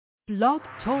Blog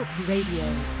Talk Radio.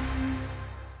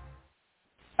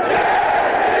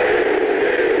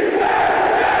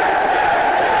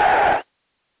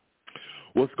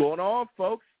 What's going on,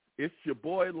 folks? It's your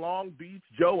boy Long Beach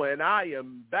Joe, and I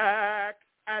am back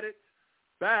at it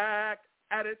again.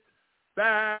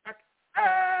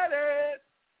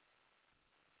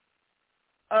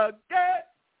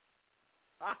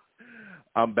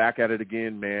 I'm back at it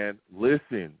again, man.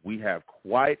 Listen, we have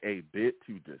quite a bit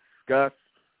to discuss.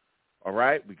 All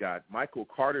right, we got Micheal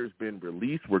Carter has been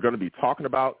released. We're going to be talking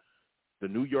about the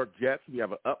New York Jets. We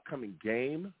have an upcoming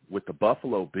game with the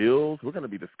Buffalo Bills. We're going to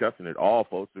be discussing it all,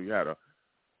 folks. So we had an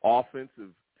offensive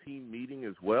team meeting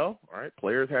as well. All right,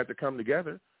 players had to come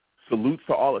together. Salutes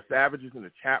to all the savages in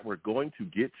the chat. We're going to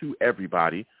get to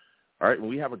everybody. All right, and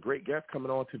we have a great guest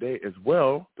coming on today as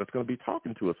well that's going to be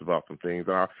talking to us about some things.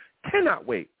 I cannot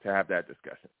wait to have that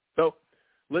discussion. So,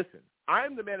 listen, I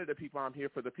am the man of the people. I'm here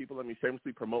for the people. Let me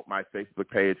shamelessly promote my Facebook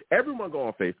page. Everyone go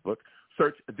on Facebook,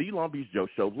 search The Long Beach Joe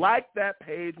Show. Like that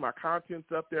page. My content's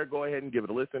up there. Go ahead and give it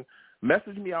a listen.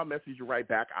 Message me. I'll message you right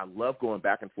back. I love going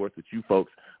back and forth with you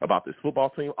folks about this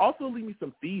football team. Also, leave me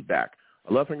some feedback.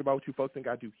 I love hearing about what you folks think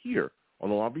I do here on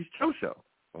The Long Beach Joe Show.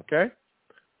 Okay?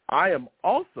 I am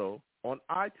also on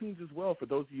iTunes as well. For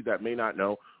those of you that may not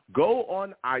know, go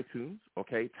on iTunes,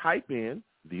 okay, type in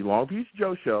The Long Beach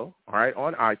Joe Show, all right,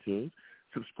 on iTunes.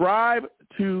 Subscribe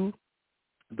to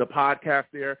the podcast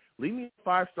there. Leave me a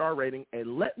 5-star rating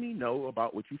and let me know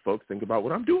about what you folks think about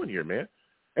what I'm doing here, man.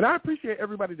 And I appreciate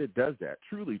everybody that does that.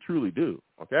 Truly, truly do,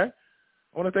 okay?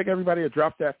 I want to thank everybody that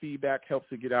drops that feedback,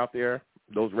 helps it get out there.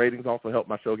 Those ratings also help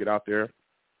my show get out there.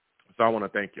 So I want to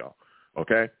thank y'all,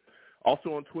 okay?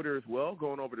 Also on Twitter as well,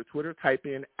 going over to Twitter, type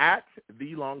in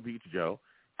 @The Long Beach Joe,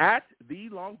 @The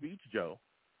Long Beach Joe,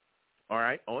 all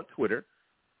right, on Twitter.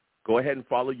 Go ahead and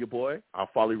follow your boy. I'll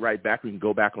follow you right back. We can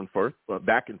go back and forth. My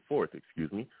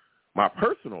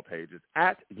personal page is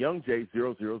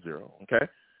 @YoungJ000, okay?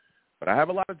 But I have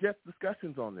a lot of Jets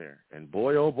discussions on there, and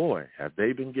boy, oh boy, have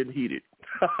they been getting heated.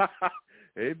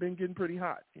 They've been getting pretty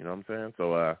hot, you know what I'm saying?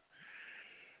 So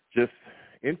just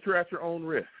enter at your own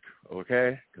risk,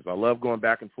 okay? Because I love going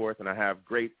back and forth, and I have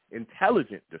great,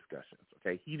 intelligent discussions,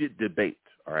 okay? Heated debate,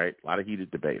 all right? A lot of heated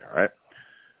debate, all right?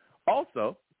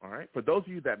 Also, all right, for those of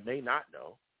you that may not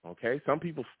know, okay, some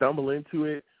people stumble into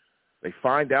it. They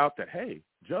find out that, hey,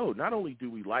 Joe, not only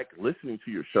do we like listening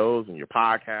to your shows and your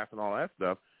podcasts and all that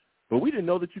stuff, but we didn't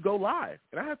know that you go live.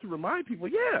 And I have to remind people,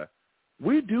 yeah,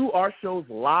 we do our shows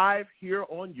live here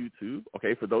on YouTube,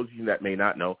 okay, for those of you that may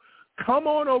not know. Come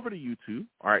on over to YouTube,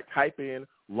 all right, type in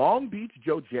Long Beach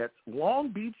Joe Jets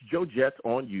on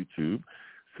YouTube.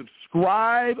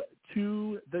 Subscribe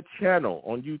to the channel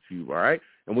on YouTube, all right?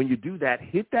 And when you do that,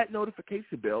 hit that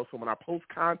notification bell so when I post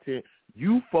content,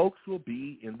 you folks will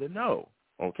be in the know,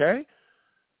 okay?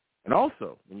 And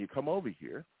also, when you come over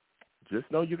here, just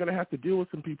know you're going to have to deal with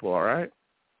some people, all right?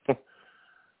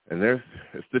 And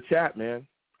it's the chat, man.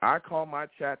 I call my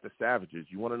chat the savages.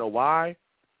 You want to know why?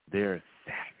 They're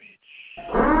savage.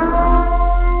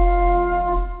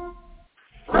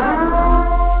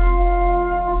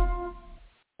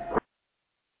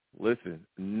 Listen,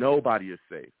 nobody is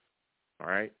safe, all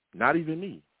right? Not even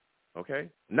me, okay?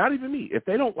 Not even me. If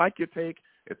they don't like your take,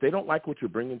 if they don't like what you're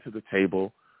bringing to the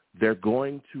table, they're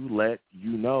going to let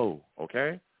you know,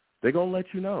 okay? They're going to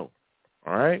let you know,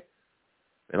 all right?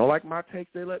 They don't like my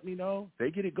takes, they let me know. They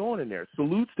get it going in there.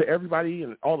 Salutes to everybody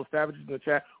and all the savages in the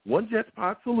chat. One Jet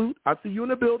Spot, salute. I see you in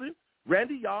the building.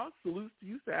 Randy, y'all, salutes to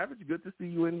you, Savage. Good to see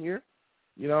you in here.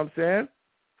 You know what I'm saying?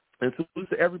 And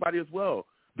salutes to everybody as well.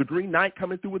 The Green Knight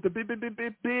coming through with the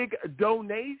big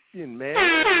donation, man.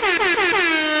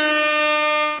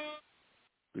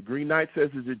 The Green Knight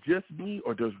says, is it just me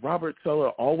or does Robert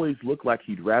Teller always look like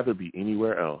he'd rather be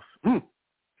anywhere else? The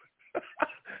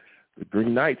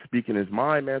Green Knight speaking his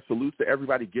mind, man. Salutes to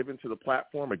everybody giving to the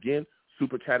platform. Again,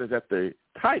 Super Chat is at the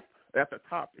top, of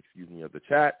the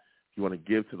chat. If you want to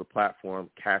give to the platform,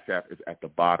 Cash App is at the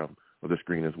bottom of the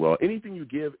screen as well. Anything you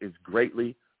give is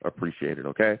greatly appreciated,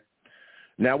 okay?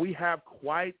 Now, we have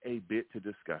quite a bit to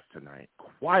discuss tonight,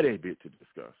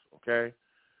 okay?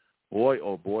 Boy,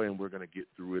 oh boy, and we're going to get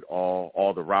through it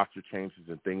all the roster changes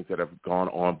and things that have gone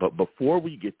on. But before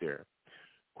we get there,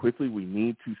 quickly, we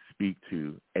need to speak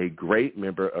to a great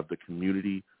member of the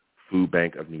Community Food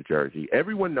Bank of New Jersey.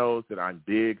 Everyone knows that I'm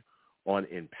big on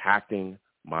impacting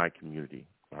my community,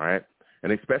 all right?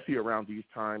 And especially around these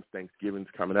times, Thanksgiving's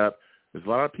coming up, there's a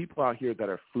lot of people out here that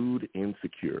are food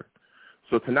insecure.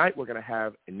 So tonight we're going to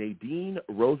have Nadine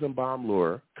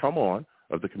Rosenbaum-Luhr come on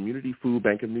of the Community Food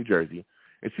Bank of New Jersey,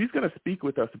 and she's going to speak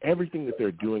with us of everything that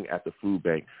they're doing at the food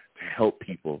bank to help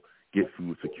people get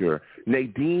food secure.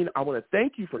 Nadine, I want to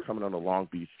thank you for coming on the Long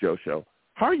Beach Joe Show.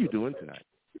 How are you doing tonight?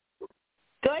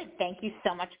 Good. Thank you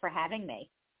so much for having me.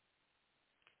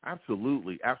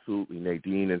 Absolutely,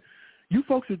 Nadine. And you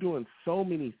folks are doing so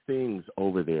many things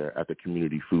over there at the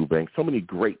Community Food Bank, so many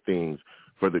great things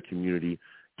for the community.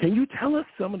 Can you tell us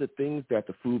some of the things that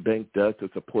the food bank does to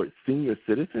support senior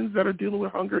citizens that are dealing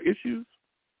with hunger issues?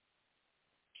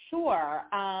 Sure.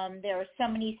 There are so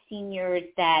many seniors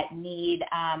that need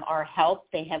our help.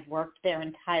 They have worked their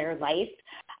entire life,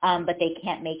 but they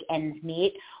can't make ends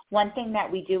meet. One thing that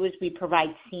we do is we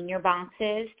provide senior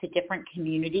boxes to different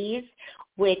communities,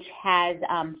 which has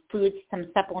food, some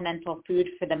supplemental food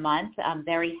for the month,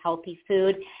 very healthy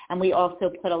food. And we also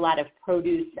put a lot of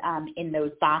produce in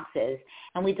those boxes.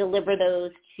 And we deliver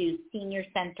those to senior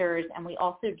centers, and we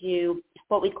also do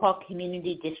what we call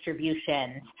community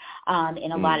distributions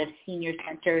in a lot of senior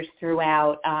centers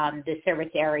throughout the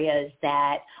service areas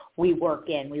that we work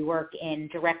in. We work in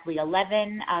directly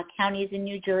 11 counties in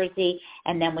New Jersey,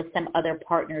 and then with some other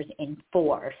partners in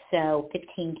 4, so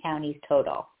 15 counties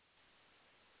total.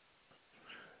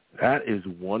 That is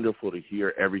wonderful to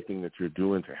hear everything that you're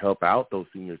doing to help out those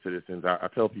senior citizens. I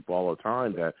tell people all the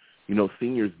time that,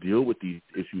 seniors deal with these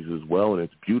issues as well, and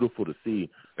it's beautiful to see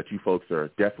that you folks are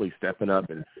definitely stepping up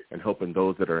and helping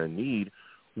those that are in need.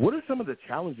 What are some of the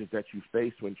challenges that you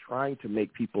face when trying to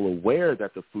make people aware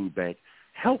that the food bank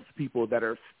helps people that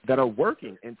are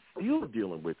working and still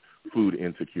dealing with food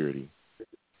insecurity?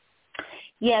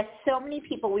 Yes, so many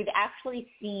people. We've actually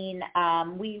seen,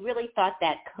 we really thought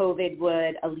that COVID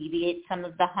would alleviate some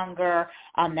of the hunger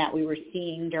that we were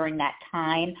seeing during that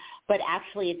time, but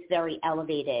actually it's very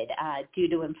elevated due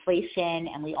to inflation,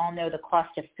 and we all know the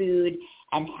cost of food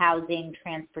and housing,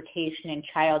 transportation, and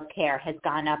childcare has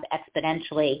gone up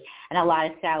exponentially, and a lot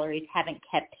of salaries haven't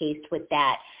kept pace with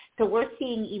that. So we're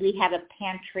seeing, we have a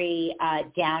pantry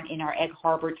down in our Egg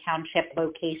Harbor Township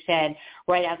location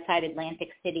right outside Atlantic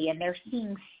City, and they're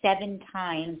seeing 7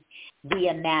 times the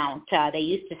amount. They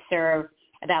used to serve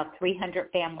about 300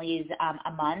 families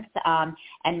a month,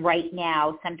 and right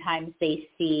now sometimes they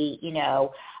see,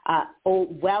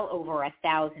 well over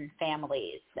 1,000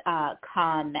 families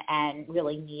come and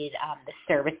really need the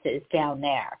services down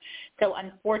there. So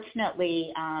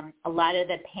unfortunately, a lot of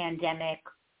the pandemic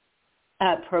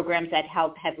programs that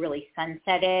help have really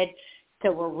sunsetted.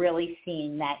 So we're really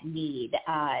seeing that need,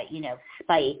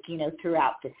 spike,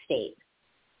 throughout the state.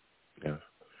 Yeah.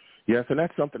 Yes, and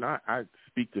that's something I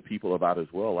speak to people about as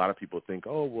well. A lot of people think,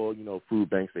 food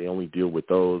banks, they only deal with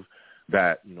those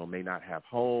that, may not have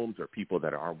homes, or people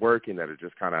that aren't working, that are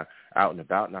just kind of out and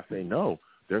about. And I say, no,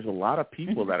 there's a lot of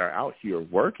people that are out here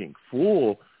working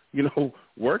full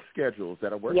work schedules,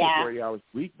 that are working 40 hours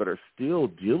a week, but are still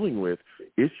dealing with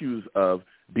issues of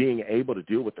being able to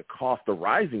deal with the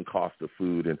rising cost of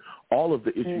food, and all of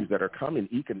the issues that are coming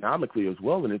economically as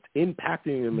well. And it's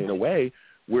impacting them in a way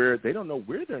where they don't know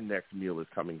where their next meal is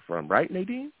coming from. Right,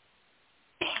 Nadine?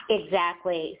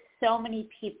 Exactly. So many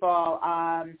people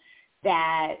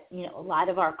that, a lot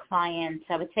of our clients,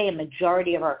 I would say a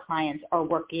majority of our clients are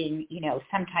working,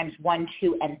 sometimes 1,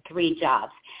 2, and 3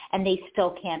 jobs, and they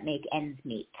still can't make ends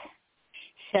meet.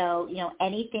 So,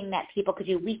 anything that people could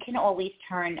do, we can always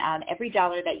turn every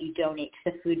dollar that you donate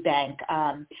to the food bank,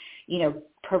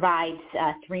 provides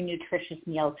 3 nutritious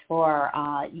meals for,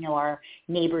 our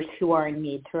neighbors who are in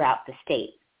need throughout the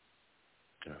state.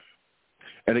 Yes.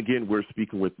 And again, we're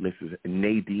speaking with Mrs.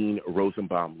 Nadine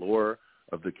Rosenbaum-Lohr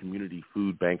of the Community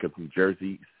Food Bank of New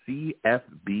Jersey,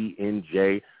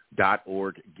 cfbnj.org.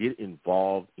 Get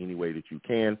involved any way that you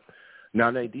can. Now,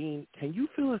 Nadine, can you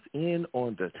fill us in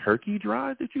on the turkey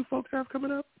drive that you folks have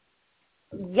coming up?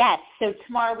 Yes. So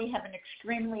tomorrow we have an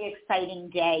extremely exciting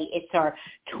day. It's our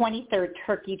 23rd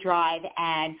turkey drive,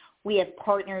 and we have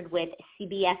partnered with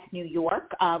CBS New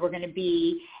York. We're going to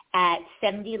be at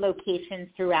 70 locations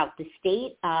throughout the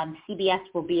state. CBS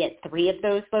will be at 3 of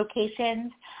those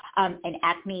locations, an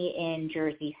Acme in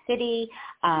Jersey City,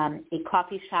 a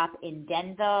coffee shop in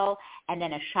Denville, and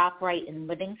then a ShopRite in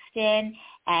Livingston.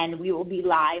 And we will be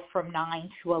live from 9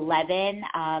 to 11.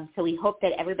 So we hope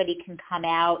that everybody can come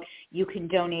out. You can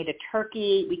donate a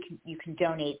turkey. You can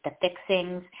donate the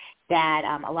fixings that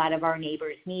a lot of our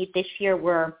neighbors need. This year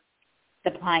we're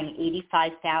supplying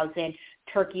 85,000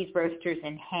 turkeys, roasters,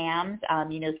 and hams,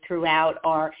 throughout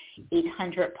our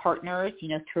 800 partners,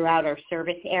 throughout our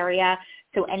service area.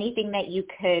 So anything that you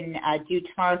can do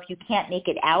tomorrow, if you can't make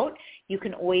it out, you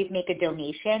can always make a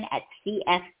donation at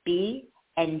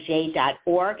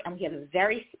cfbnj.org. And we have a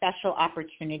very special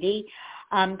opportunity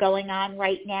going on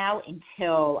right now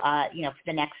until, for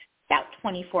the next about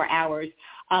 24 hours.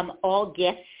 All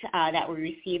gifts that we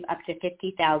receive up to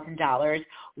 $50,000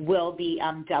 will be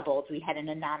doubled. We had an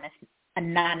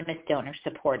anonymous donor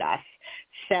support us.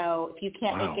 So if you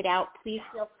can't make it out, please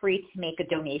feel free to make a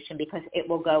donation because it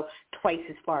will go twice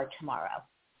as far tomorrow.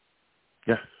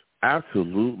 Yes,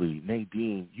 absolutely.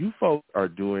 Nadine, you folks are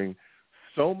doing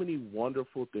so many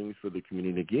wonderful things for the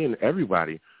community. Again,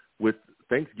 everybody, with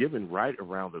Thanksgiving right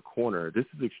around the corner, this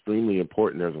is extremely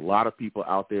important. There's a lot of people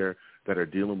out there that are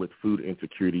dealing with food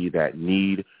insecurity that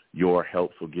need your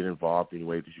help, so get involved any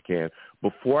way that you can.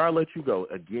 Before I let you go,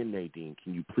 again, Nadine,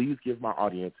 can you please give my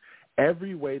audience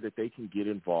every way that they can get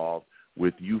involved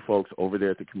with you folks over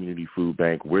there at the Community Food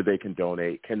Bank, where they can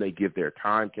donate? Can they give their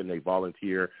time? Can they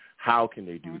volunteer? How can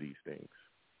they do these things?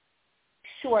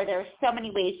 Sure. There are so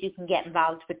many ways you can get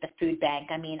involved with the food bank.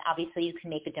 I mean, obviously you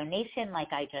can make a donation,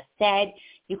 like I just said.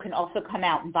 You can also come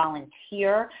out and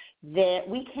volunteer.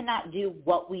 We cannot do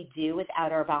what we do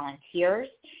without our volunteers.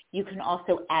 You can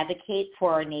also advocate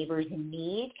for our neighbors in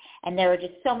need. And there are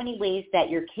just so many ways that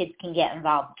your kids can get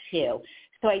involved too.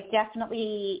 So I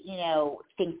definitely,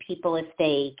 think people, if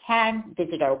they can,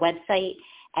 visit our website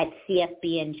at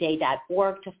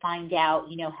cfbnj.org to find out,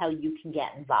 how you can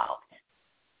get involved.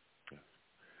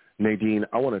 Nadine,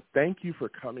 I want to thank you for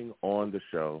coming on the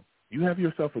show. You have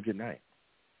yourself a good night.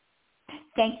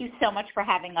 Thank you so much for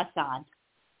having us on.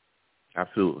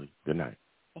 Absolutely. Good night.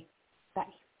 Bye.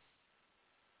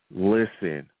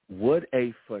 Listen, what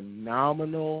a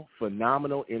phenomenal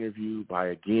interview by,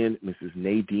 again, Mrs.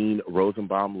 Nadine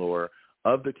Rosenbaum-Lohr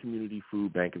of the Community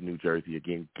Food Bank of New Jersey.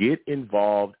 Again, get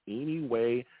involved any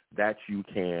way that you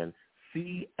can.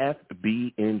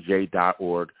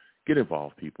 CFBNJ.org. Get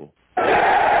involved, people.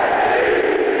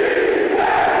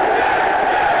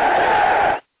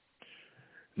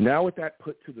 Now with that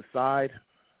put to the side,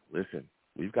 listen,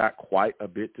 we've got quite a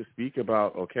bit to speak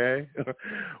about, okay?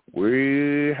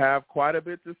 We have quite a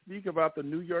bit to speak about. The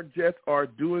New York Jets are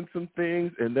doing some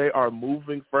things, and they are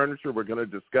moving furniture. We're going to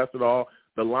discuss it all.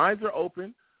 The lines are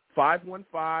open,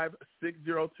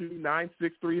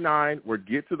 515-602-9639. We'll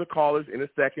get to the callers in a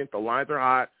second. The lines are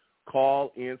hot.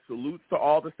 Call in. Salutes to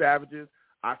all the Savages.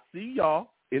 I see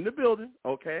y'all in the building,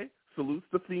 okay? Salutes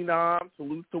to Phenom,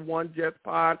 salutes to One Jets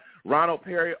Pod, Ronald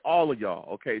Perry, all of y'all,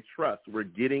 okay? Trust, we're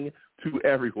getting to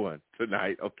everyone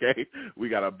tonight, okay? We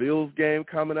got a Bills game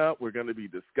coming up. We're going to be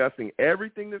discussing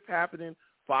everything that's happening.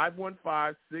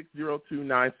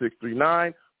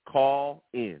 515-602-9639. Call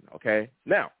in, okay?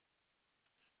 Now,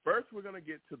 first we're going to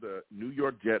get to the New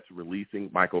York Jets releasing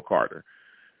Micheal Carter.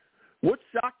 What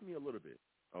shocked me a little bit,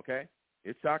 okay?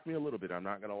 It shocked me a little bit, I'm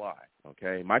not going to lie,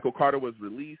 okay? Micheal Carter was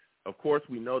released. Of course,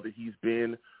 we know that he's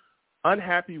been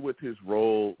unhappy with his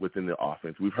role within the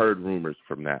offense. We've heard rumors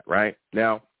from that, right?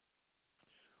 Now,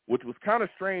 what was kind of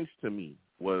strange to me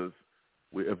was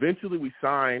we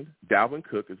signed Dalvin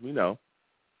Cook, as we know,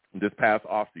 this past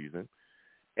offseason,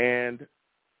 and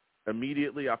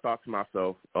immediately I thought to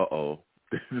myself,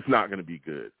 this is not going to be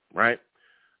good, right?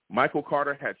 Micheal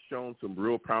Carter had shown some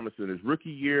real promise in his rookie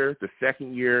year. The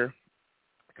second year,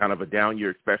 kind of a down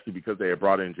year, especially because they had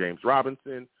brought in James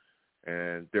Robinson.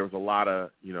 And there was a lot of,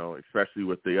 especially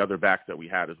with the other backs that we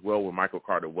had as well, where Micheal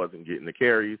Carter wasn't getting the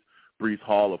carries. Breece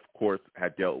Hall, of course,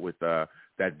 had dealt with that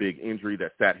big injury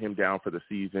that sat him down for the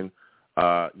season,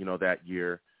 that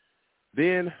year.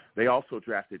 Then they also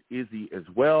drafted Izzy as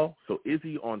well. So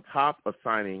Izzy, on top of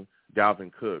signing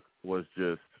Dalvin Cook, was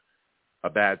just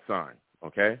a bad sign,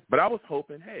 okay? But I was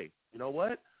hoping, hey, you know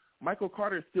what? Micheal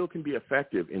Carter still can be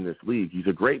effective in this league. He's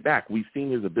a great back. We've seen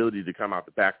his ability to come out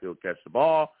the backfield, catch the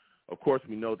ball. Of course,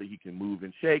 we know that he can move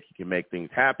and shake. He can make things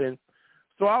happen.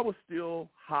 So I was still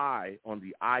high on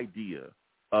the idea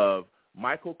of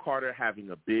Micheal Carter having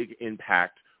a big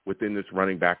impact within this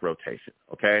running back rotation,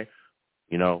 okay?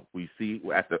 We see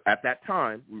at that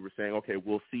time, we were saying, okay,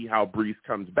 we'll see how Breece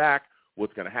comes back,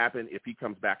 what's going to happen. If he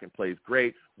comes back and plays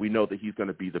great, we know that he's going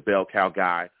to be the bell cow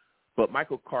guy. But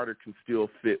Micheal Carter can still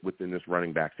fit within this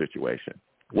running back situation.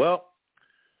 Well,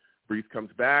 Breece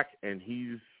comes back, and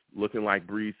he's looking like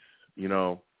Breece,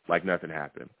 like nothing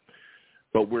happened.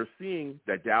 But we're seeing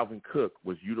that Dalvin Cook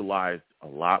was utilized a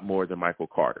lot more than Micheal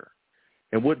Carter.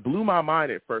 And what blew my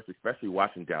mind at first, especially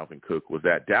watching Dalvin Cook, was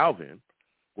that Dalvin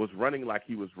was running like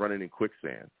he was running in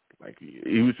quicksand. Like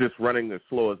he was just running as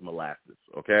slow as molasses,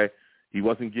 okay? He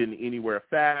wasn't getting anywhere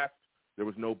fast. There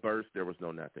was no burst. There was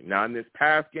no nothing. Now, in this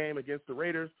past game against the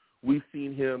Raiders, we've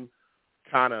seen him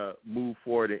kind of move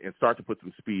forward and start to put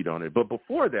some speed on it. But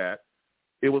before that,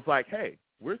 it was like, hey,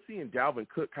 we're seeing Dalvin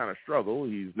Cook kind of struggle.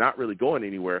 He's not really going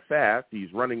anywhere fast.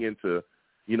 He's running into,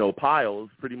 piles,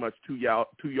 pretty much 2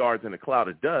 yards in a cloud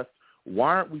of dust.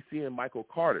 Why aren't we seeing Micheal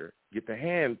Carter get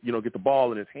the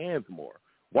ball in his hands more.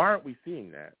 Why aren't we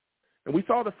seeing that? And we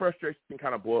saw the frustration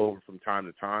kind of boil over from time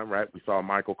to time, right? We saw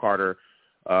Micheal Carter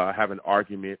have an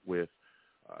argument with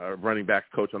running backs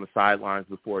coach on the sidelines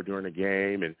during the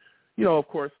game. And, of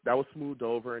course, that was smoothed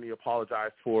over, and he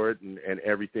apologized for it, and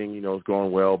everything, is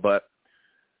going well. But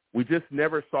we just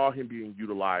never saw him being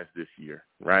utilized this year,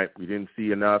 right? We didn't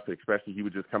see enough, especially he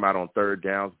would just come out on third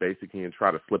downs basically and try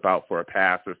to slip out for a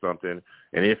pass or something,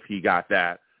 and if he got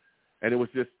that. And it was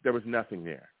just there was nothing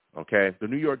there, okay? The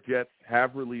New York Jets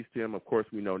have released him. Of course,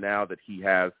 we know now that he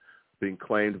has been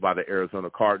claimed by the Arizona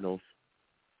Cardinals,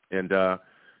 and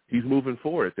he's moving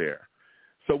forward there.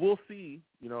 So we'll see,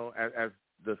 as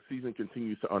the season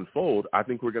continues to unfold, I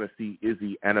think we're going to see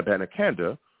Izzy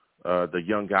Anabanakanda, the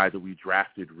young guy that we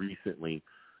drafted recently,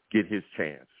 get his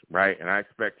chance, right? And I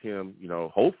expect him,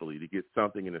 hopefully to get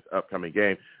something in this upcoming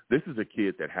game. This is a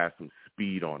kid that has some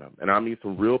speed on him, and I mean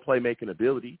some real playmaking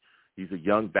ability. He's a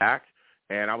young back,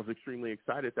 and I was extremely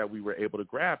excited that we were able to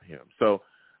grab him. So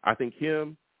I think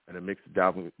him and a mix of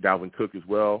Dalvin Cook as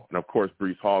well, and, of course,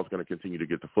 Breece Hall is going to continue to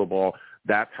get the football.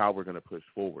 That's how we're going to push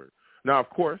forward. Now, of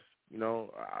course,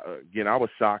 again, I was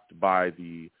shocked by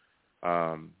the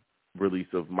release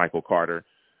of Micheal Carter,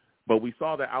 but we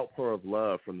saw the outpour of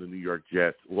love from the New York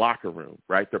Jets locker room,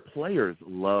 right? The players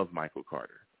love Micheal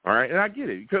Carter, all right? And I get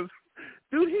it because,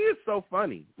 dude, he is so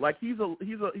funny. Like, he's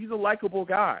a likable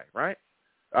guy, right?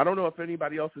 I don't know if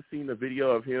anybody else has seen the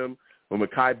video of him with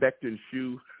Mekhi Becton's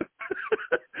shoe.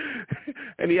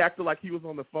 And he acted like he was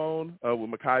on the phone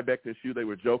with Mekhi Becton's shoe. They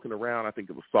were joking around. I think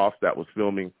it was Sauce that was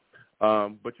filming.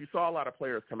 But you saw a lot of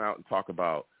players come out and talk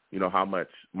about, how much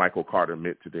Micheal Carter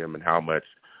meant to them and how much,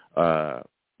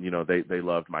 they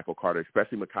loved Micheal Carter,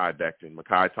 especially Mekhi Becton.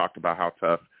 Mekhi talked about how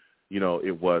tough,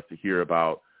 it was to hear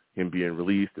about him being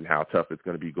released and how tough it's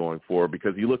going to be going forward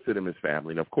because he looks at him as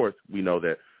family. And, of course, we know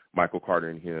that Micheal Carter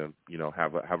and him,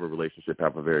 have a relationship,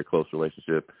 have a very close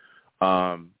relationship.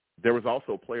 There was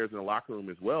also players in the locker room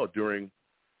as well during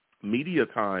media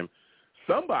time.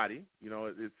 Somebody,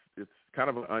 it's kind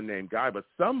of an unnamed guy, but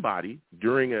somebody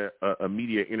during a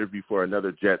media interview for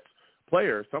another Jets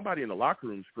player, somebody in the locker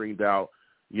room screamed out,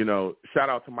 shout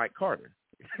out to Mike Carter.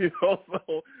 So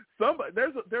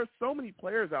there's so many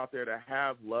players out there that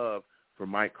have love for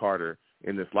Mike Carter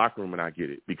in this locker room, and I get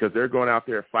it because they're going out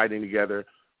there fighting together,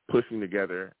 pushing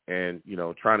together, and,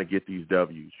 trying to get these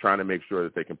W's, trying to make sure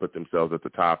that they can put themselves at the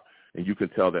top. And you can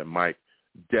tell that Mike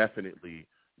definitely,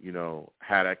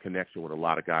 had that connection with a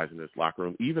lot of guys in this locker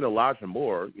room. Even Elijah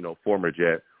Moore, former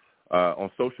Jet,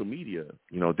 on social media,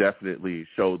 definitely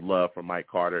showed love for Mike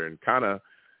Carter and kind of,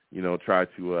 tried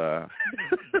to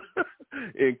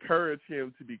encourage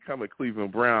him to become a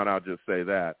Cleveland Brown. I'll just say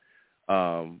that.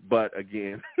 But,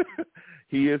 again,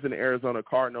 he is an Arizona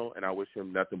Cardinal, and I wish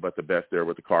him nothing but the best there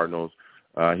with the Cardinals.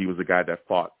 He was a guy that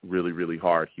fought really, really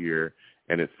hard here,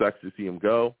 and it sucks to see him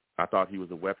go. I thought he was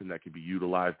a weapon that could be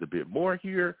utilized a bit more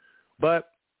here, but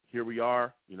here we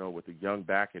are, with a young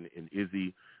back in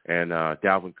Izzy, and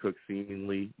Dalvin Cook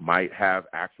seemingly might have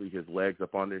actually his legs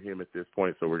up under him at this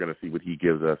point, so we're going to see what he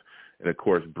gives us. And, of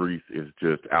course, Breece is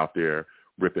just out there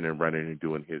ripping and running and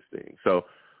doing his thing. So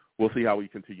we'll see how we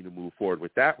continue to move forward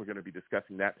with that. We're going to be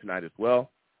discussing that tonight as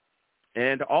well.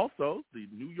 And also the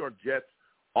New York Jets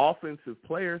offensive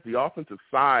players, the offensive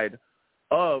side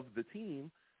of the team,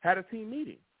 had a team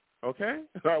meeting, okay?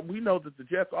 We know that the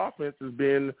Jets offense has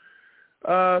been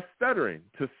stuttering,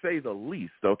 to say the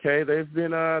least, okay? They've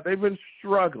been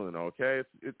struggling, okay?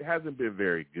 It hasn't been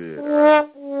very good.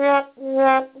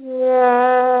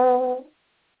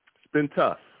 It's been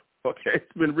tough, okay?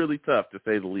 It's been really tough, to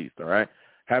say the least, all right?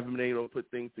 Haven't been able to put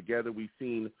things together. We've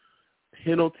seen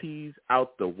penalties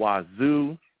out the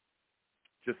wazoo,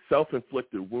 just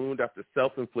self-inflicted wound after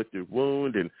self-inflicted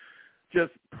wound, and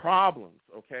just problems,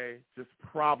 okay? Just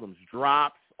problems,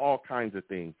 drops, all kinds of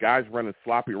things. Guys running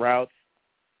sloppy routes,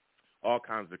 all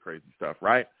kinds of crazy stuff,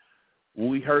 right?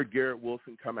 We heard Garrett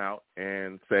Wilson come out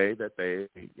and say that they,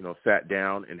 sat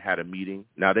down and had a meeting.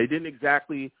 Now, they didn't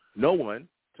exactly, no one,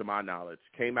 to my knowledge,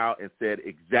 came out and said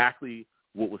exactly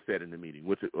what was said in the meeting,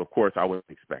 which, of course, I wouldn't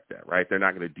expect that, right? They're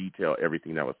not going to detail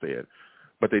everything that was said.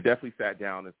 But they definitely sat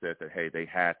down and said that, hey, they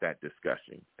had that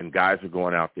discussion. And guys are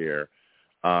going out there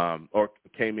or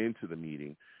came into the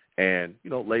meeting and,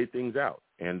 laid things out.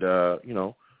 And,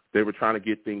 they were trying to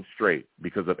get things straight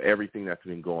because of everything that's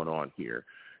been going on here.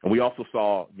 And we also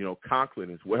saw,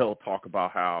 Conklin as well talk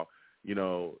about how,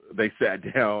 they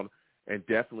sat down and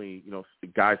definitely, the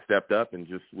guy stepped up and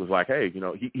just was like, hey,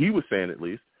 he was saying at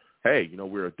least, hey,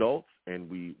 we're adults and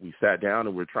we sat down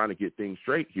and we're trying to get things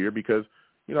straight here because,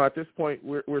 at this point,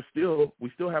 we still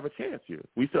have a chance here.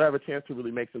 We still have a chance to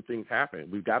really make some things happen.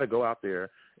 We've got to go out there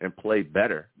and play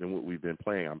better than what we've been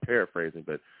playing. I'm paraphrasing,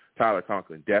 but Tyler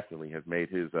Conklin definitely has made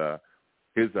his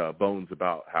bones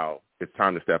about how it's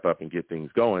time to step up and get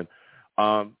things going.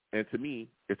 And to me,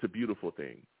 it's a beautiful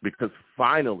thing because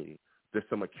finally there's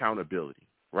some accountability,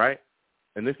 right?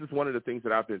 And this is one of the things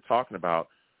that I've been talking about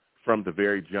from the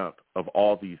very jump of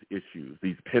all these issues,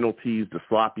 these penalties, the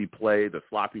sloppy play, the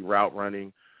sloppy route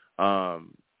running,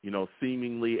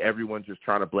 seemingly everyone just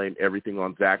trying to blame everything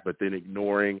on Zach, but then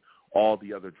ignoring all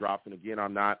the other drops. And again,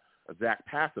 I'm not a Zach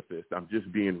pacifist. I'm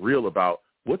just being real about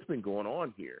what's been going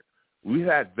on here. We've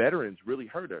had veterans really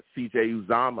hurt us. C.J.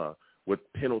 Uzomah with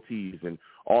penalties and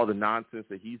all the nonsense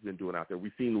that he's been doing out there.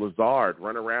 We've seen Lazard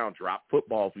run around, drop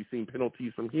footballs. We've seen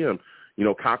penalties from him,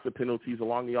 constant penalties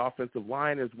along the offensive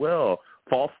line as well,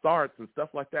 false starts and stuff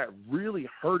like that, really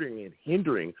hurting and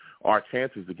hindering our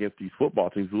chances against these football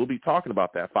teams. We'll be talking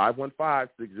about that,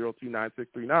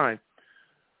 515-602-9639.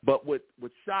 But what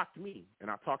shocked me, and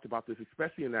I talked about this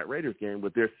especially in that Raiders game,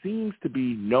 was there seems to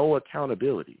be no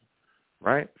accountability,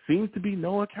 right? Seems to be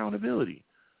no accountability.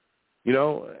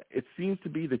 It seems to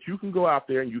be that you can go out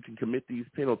there and you can commit these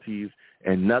penalties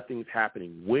and nothing's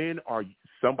happening. When are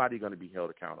somebody going to be held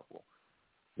accountable?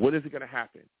 When is it going to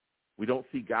happen? We don't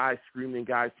see guys screaming in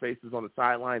guys' faces on the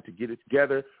sideline to get it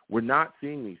together. We're not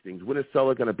seeing these things. When is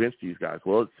Sulla going to bench these guys?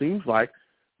 Well, it seems like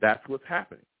that's what's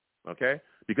happening, okay?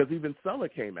 Because even Sulla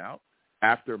came out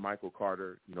after Micheal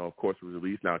Carter, of course, was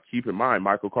released. Now, keep in mind,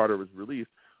 Micheal Carter was released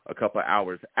a couple of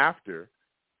hours after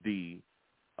the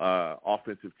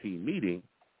offensive team meeting.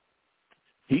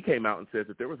 He came out and said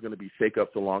that there was going to be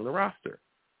shakeups along the roster.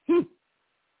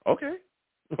 Okay.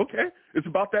 It's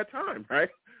about that time, right?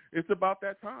 It's about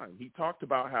that time. He talked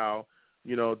about how,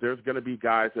 there's going to be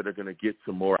guys that are going to get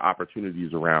some more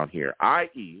opportunities around here,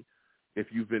 i.e., if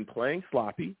you've been playing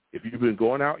sloppy, if you've been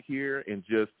going out here and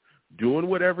just doing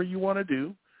whatever you want to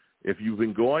do, if you've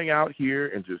been going out here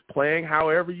and just playing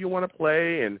however you want to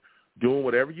play and doing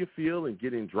whatever you feel and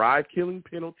getting drive-killing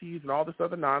penalties and all this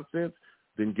other nonsense,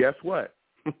 then guess what?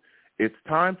 It's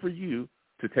time for you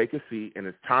to take a seat, and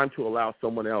it's time to allow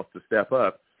someone else to step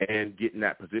up and get in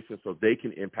that position so they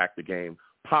can impact the game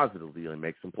positively and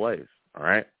make some plays, all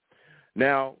right?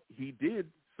 Now,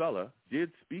 Sulla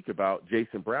did speak about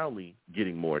Jason Brownlee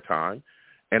getting more time,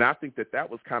 and I think that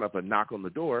was kind of a knock on the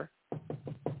door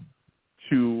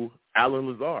to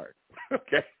Allen Lazard,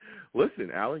 okay?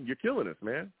 Listen, Allen, you're killing us,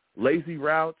 man. Lazy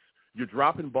routes, you're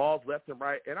dropping balls left and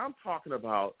right, and I'm talking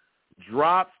about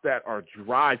drops that are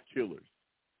drive killers,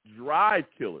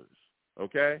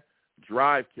 okay?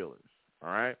 Drive killers, all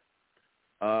right?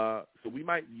 So we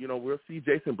might, we'll see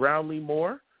Jason Brownlee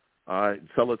more.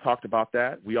 Sulla talked about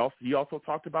that. He also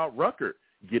talked about Ruckert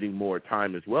getting more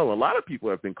time as well. A lot of people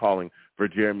have been calling for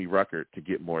Jeremy Ruckert to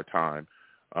get more time.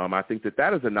 I think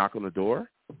that is a knock on the door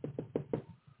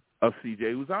of C.J.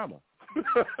 Uzomah.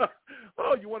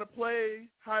 Oh, you want to play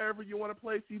however you want to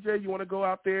play, CJ? You want to go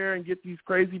out there and get these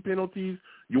crazy penalties?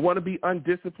 You want to be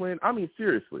undisciplined? I mean,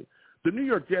 seriously. The New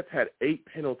York Jets had 8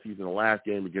 penalties in the last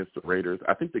game against the Raiders.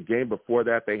 I think the game before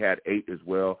that they had 8 as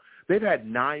well. They've had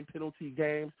 9 penalty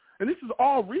games, and this is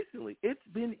all recently. It's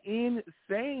been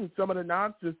insane, some of the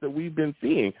nonsense that we've been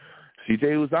seeing. C.J.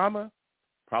 Uzomah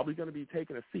probably going to be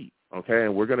taking a seat, okay,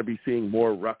 and we're going to be seeing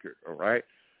more Ruckert, all right?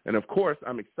 And, of course,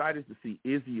 I'm excited to see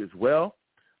Izzy as well.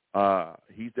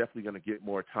 He's definitely going to get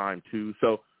more time, too.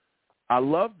 So I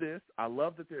love this. I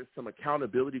love that there's some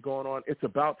accountability going on. It's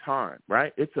about time,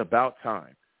 right? It's about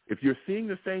time. If you're seeing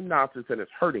the same nonsense and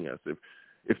it's hurting us,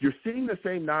 if you're seeing the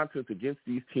same nonsense against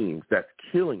these teams that's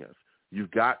killing us,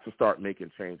 you've got to start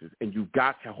making changes, and you've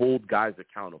got to hold guys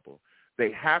accountable.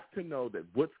 They have to know that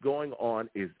what's going on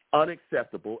is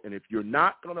unacceptable, and if you're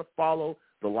not going to follow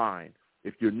the line,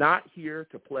 if you're not here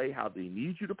to play how they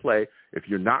need you to play, if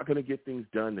you're not going to get things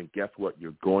done, then guess what?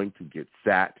 You're going to get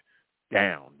sat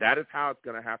down. That is how it's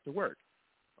going to have to work,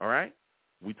 all right?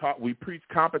 We preach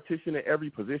competition at every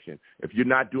position. If you're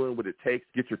not doing what it takes,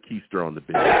 get your keister on the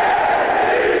bench.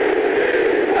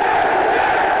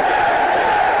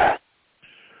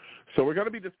 So we're going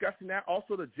to be discussing that.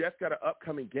 Also, the Jets got an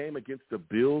upcoming game against the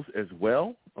Bills as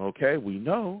well. Okay, we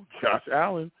know Josh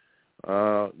Allen.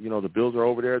 The Bills are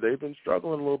over there. They've been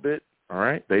struggling a little bit. All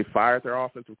right, they fired their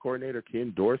offensive coordinator,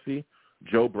 Ken Dorsey.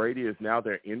 Joe Brady is now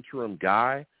their interim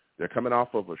guy. They're coming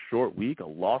off of a short week, a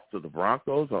loss to the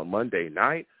Broncos on Monday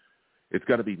night. It's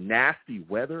going to be nasty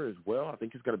weather as well. I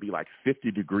think it's going to be like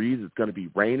 50 degrees. It's going to be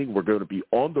raining. We're going to be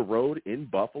on the road in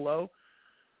Buffalo.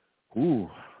 Ooh,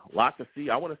 a lot to see.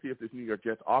 I want to see if this New York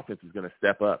Jets offense is going to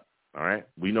step up, all right?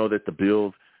 We know that the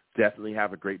Bills definitely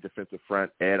have a great defensive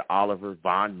front. Ed Oliver,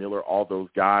 Von Miller, all those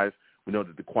guys. We know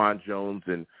that DeQuan Jones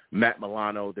and Matt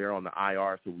Milano, they're on the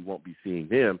IR, so we won't be seeing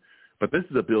them. But this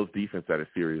is a Bills defense that is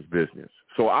serious business.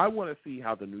 So I want to see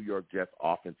how the New York Jets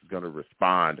offense is going to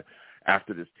respond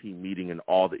after this team meeting and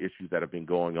all the issues that have been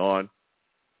going on.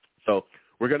 So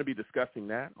we're going to be discussing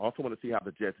that. I also want to see how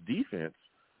the Jets defense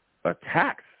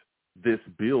attacks this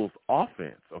Bills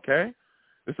offense, okay?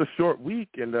 It's a short week,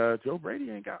 and Joe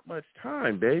Brady ain't got much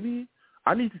time, baby.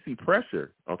 I need to see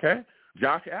pressure, okay?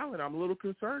 Josh Allen, I'm a little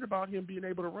concerned about him being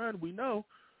able to run. We know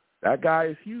that guy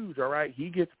is huge, all right? He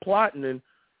gets plotting, and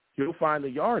he'll find the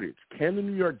yardage. Can the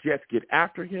New York Jets get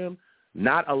after him,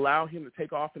 not allow him to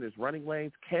take off in his running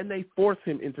lanes? Can they force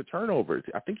him into turnovers?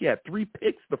 I think he had 3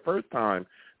 picks the first time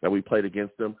that we played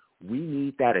against him. We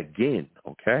need that again,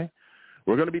 okay?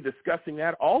 We're going to be discussing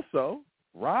that. Also,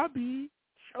 Robbie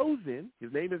Chosen,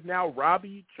 his name is now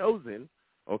Robbie Chosen,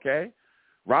 okay?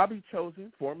 Robbie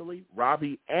Chosen, formerly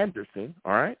Robbie Anderson,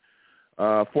 all right?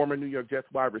 Former New York Jets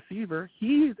wide receiver.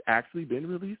 He's actually been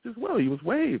released as well. He was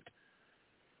waived.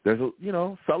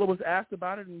 Sulla was asked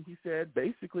about it, and he said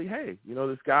basically, hey,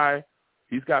 this guy,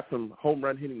 he's got some home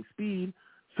run hitting speed,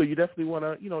 so you definitely want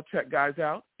to, check guys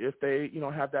out if they,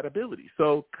 have that ability.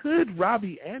 So could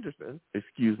Robbie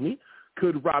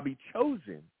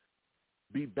Chosen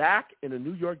be back in a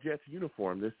New York Jets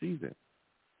uniform this season?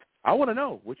 I want to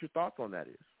know what your thoughts on that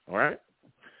is, all right?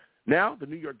 Now, the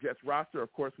New York Jets roster,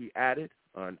 of course, we added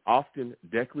an Austin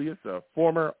Declius, a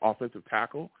former offensive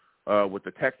tackle with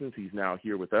the Texans. He's now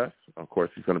here with us. Of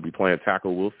course, he's going to be playing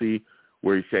tackle. We'll see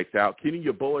where he shakes out. Kenny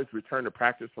Yeboah's returned to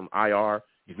practice from IR.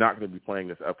 He's not going to be playing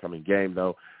this upcoming game,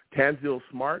 though. Tanzil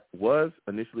Smart was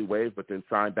initially waived but then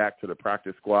signed back to the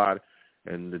practice squad,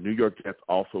 and the New York Jets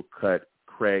also cut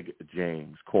Craig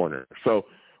James, corner. So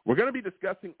we're going to be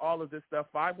discussing all of this stuff.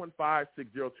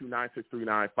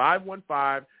 515-602-9639.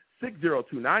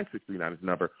 515-602-9639 is the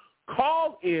number.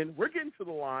 Call in. We're getting to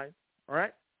the line, all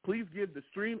right? Please give the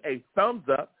stream a thumbs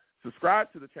up.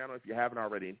 Subscribe to the channel if you haven't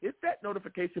already, and hit that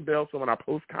notification bell so when I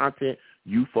post content,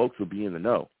 you folks will be in the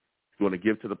know. If you want to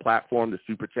give to the platform, the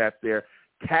Super Chat's there.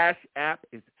 Cash App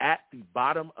is at the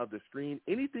bottom of the screen.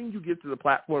 Anything you give to the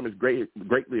platform is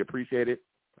greatly appreciated,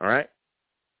 all right?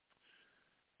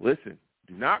 Listen,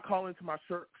 do not call into my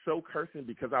show cursing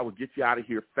because I will get you out of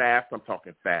here fast. I'm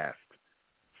talking fast.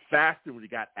 Faster when you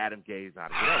got Adam Gase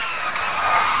out of here.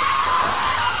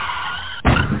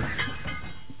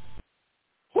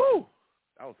 Whew,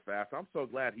 that was fast. I'm so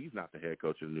glad he's not the head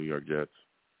coach of the New York Jets.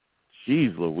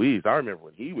 Jeez Louise, I remember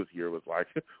when he was here, it was like,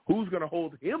 who's going to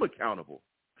hold him accountable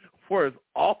for his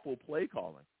awful play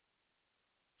calling?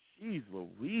 Jeez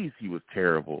Louise, he was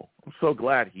terrible. I'm so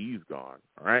glad he's gone,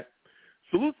 all right?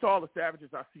 Salutes to all the Savages.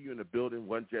 I see you in the building.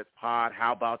 One Jets Pod.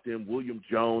 How about them? William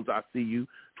Jones, I see you.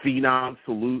 Phenom,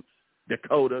 salutes.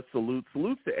 Dakota, salutes.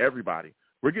 Salutes to everybody.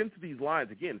 We're getting to these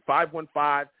lines. Again,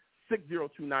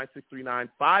 515-602-9639.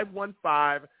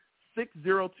 515-602-9639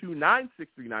 is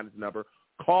the number.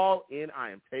 Call in. I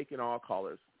am taking all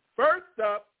callers. First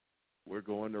up, we're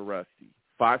going to Rusty.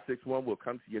 561, we'll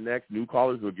come to you next. New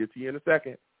callers, we'll get to you in a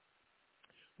second.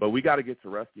 But we got to get to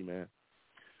Rusty, man.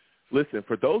 Listen,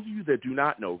 for those of you that do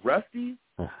not know, Rusty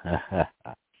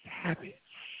Savage.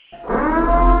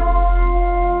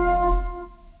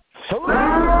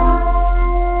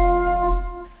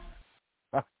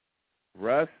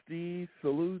 Rusty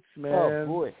salutes, man. Oh,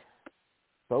 boy.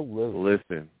 So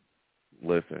listen.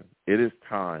 It is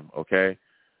time, okay?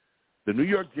 The New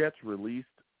York Jets released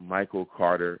Micheal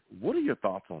Carter. What are your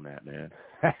thoughts on that, man?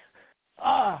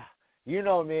 You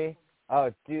know me.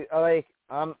 Dude,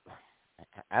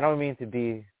 I don't mean to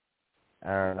be, I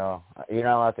don't know. You're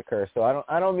not allowed to curse, so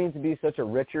I don't mean to be such a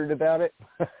Richard about it.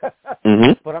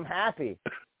 But I'm happy.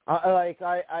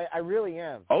 I really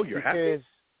am. Oh, you're happy?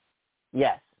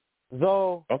 Yes.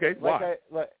 Though. Okay. Why?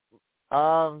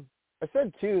 I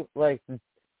said too.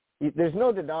 There's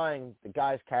no denying the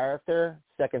guy's character,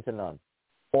 second to none.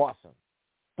 Awesome.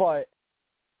 But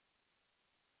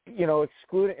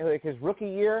excluding his rookie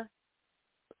year,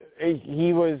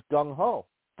 he was gung ho.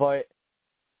 But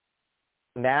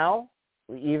now,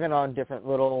 even on different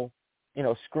little,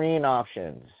 screen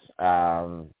options,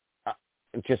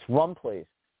 just run plays,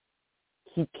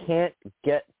 he can't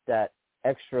get that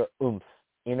extra oomph.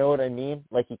 You know what I mean?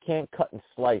 He can't cut and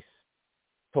slice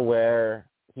to where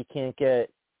he can't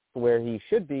get to where he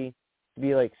should be, to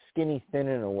be skinny thin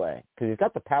in a way, because he's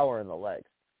got the power in the legs.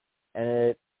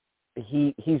 And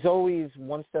he's always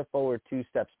one step forward, 2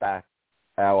 steps back,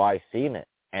 how I've seen it.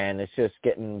 And it's just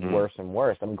getting worse and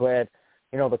worse. I'm glad,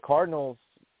 the Cardinals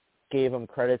gave him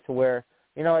credit to where,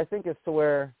 I think it's to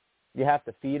where you have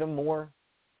to feed him more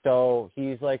So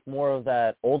he's like more of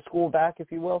that old school back,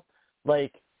 if you will.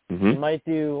 Like he might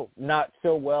do not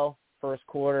so well first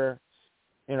quarter,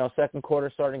 second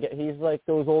quarter starting to get. He's like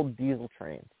those old diesel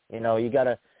trains. You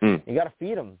gotta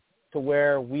feed him to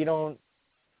where we don't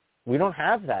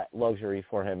have that luxury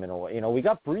for him in a way. We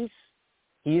got Brees.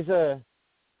 He's the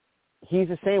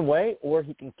same way, or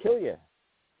he can kill you.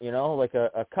 Like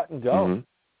a cut and go.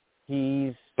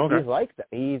 He's like that.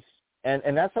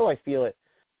 And that's how I feel it.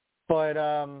 But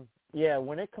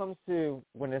when it comes to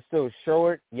when it's so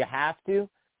short, you have to.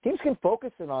 Teams can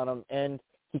focus in on him, and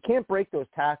he can't break those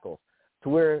tackles. To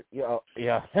where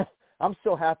I'm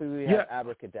so happy we have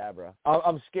abracadabra.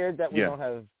 I'm scared that we don't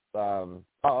have.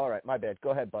 All right, my bad.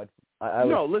 Go ahead, bud.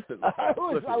 Listen. I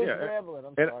was rambling.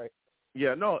 I'm sorry.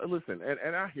 Yeah, no, listen,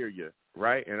 and I hear you,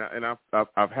 right? And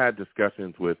I've had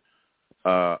discussions with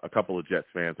a couple of Jets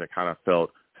fans that kind of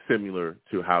felt similar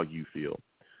to how you feel.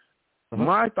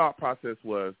 My thought process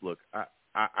was, look,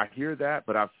 I hear that,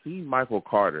 but I've seen Micheal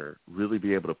Carter really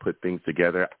be able to put things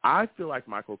together. I feel like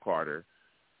Micheal Carter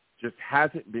just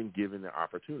hasn't been given the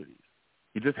opportunities.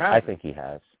 He just hasn't. I think he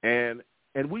has. And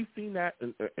we've seen that,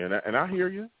 and I hear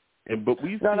you, but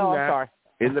we've seen that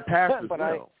in the past as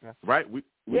well, right? We've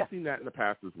seen that in the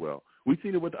past as well. We've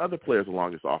seen it with other players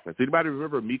along this offense. Anybody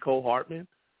remember Micheal Hartman?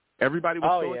 Everybody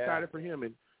was so excited for him,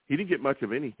 and he didn't get much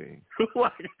of anything.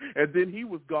 And then he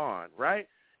was gone, right?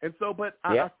 And so, but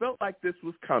I felt like this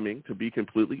was coming, to be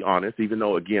completely honest, even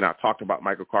though, again, I talked about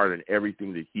Micheal Carter and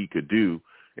everything that he could do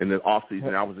in the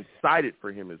offseason. I was excited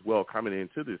for him as well coming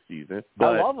into this season.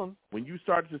 But I love him. When you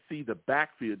started to see the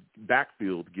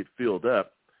backfield get filled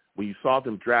up, when you saw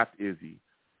them draft Izzy,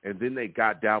 and then they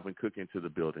got Dalvin Cook into the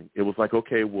building, it was like,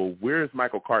 okay, well, where is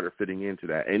Micheal Carter fitting into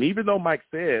that? And even though Mike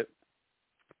said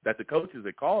that the coaches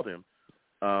had called him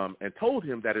and told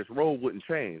him that his role wouldn't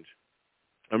change,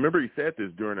 I remember he said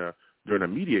this during a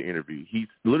media interview. He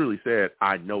literally said,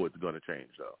 "I know it's going to change,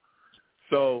 though."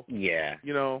 So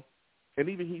and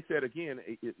even he said again,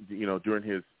 during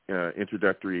his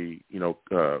introductory,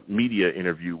 media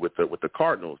interview with the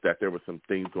Cardinals, that there were some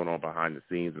things going on behind the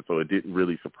scenes, and so it didn't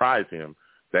really surprise him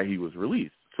that he was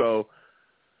released. So,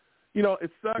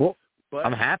 it sucks. Well, but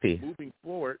I'm happy. Moving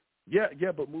forward,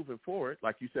 but moving forward,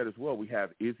 like you said as well, we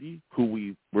have Izzy,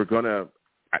 who we're gonna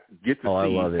get to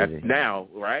see now,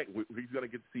 right? He's going to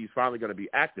get to see. He's finally going to be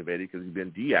activated because he's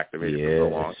been deactivated for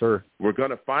so long. Sir. We're going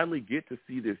to finally get to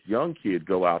see this young kid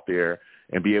go out there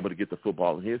and be able to get the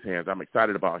football in his hands. I'm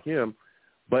excited about him,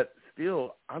 but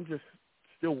still, I'm just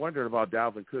still wondering about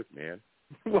Dalvin Cook, man.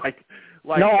 I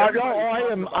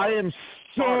am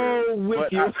so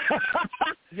with you.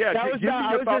 I was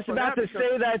just about to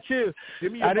say that too.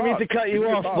 I didn't mean to cut you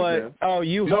off, but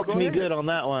you hooked me good on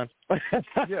that one. I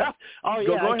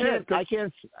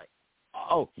can't.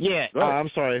 Oh yeah, I'm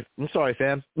sorry,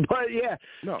 fam. But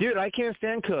dude, I can't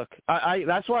stand Cook. I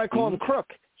that's why I call him Crook.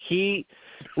 He,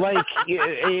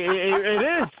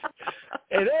 it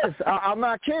is. I'm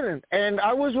not kidding. And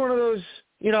I was one of those.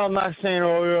 I'm not saying,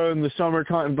 in the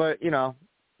summertime, but,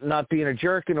 not being a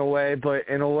jerk in a way, but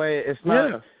in a way it's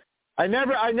not. Yeah. I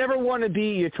never want to be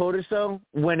you told us so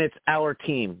when it's our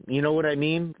team. You know what I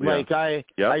mean? Yeah.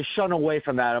 I shun away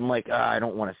from that. I'm like, I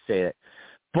don't want to say it.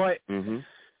 But, when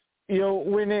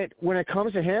it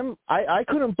comes to him, I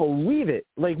couldn't believe it.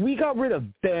 Like, we got rid of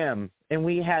Bam, and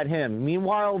we had him.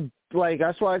 Meanwhile,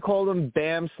 that's why I called him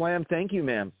Bam Slam Thank You,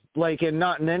 ma'am. And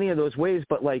not in any of those ways,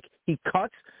 but, he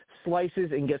cuts,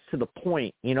 slices, and gets to the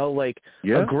point,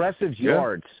 aggressive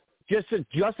yards, just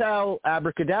how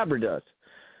Abracadabra does.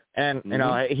 And,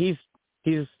 he's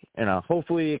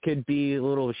hopefully it could be a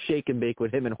little shake and bake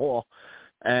with him and Hall,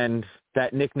 and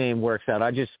that nickname works out. I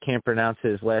just can't pronounce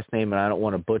his last name, and I don't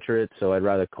want to butcher it, so I'd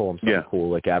rather call him something cool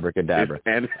like Abracadabra.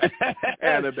 And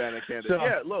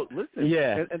look,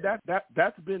 listen, and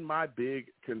that's been my big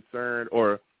concern,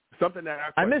 or something that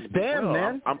I miss Bam,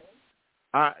 man.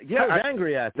 I was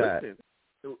angry at that.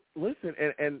 Listen,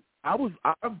 and I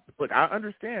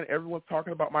understand everyone's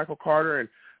talking about Micheal Carter and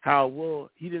how,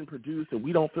 he didn't produce and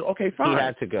we don't feel, okay, fine. He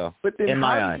had to go. But then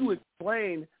how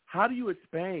do you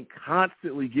explain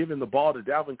constantly giving the ball to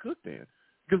Dalvin Cook then?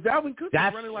 Because Dalvin Cook is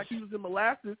running like he was in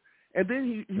molasses, and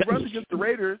then he runs against the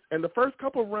Raiders, and the first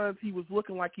couple of runs he was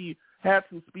looking like he had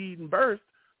some speed and burst,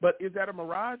 but is that a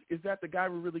mirage? Is that the guy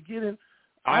we're really getting?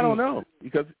 I don't know,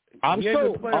 because he ain't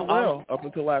been playing well up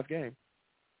until last game.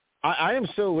 I am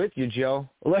so with you, Joe.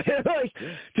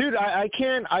 Dude, I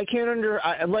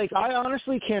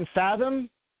honestly can't fathom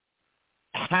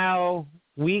how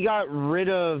we got rid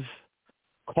of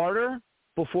Carter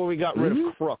before we got rid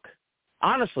of Crook.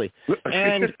 honestly.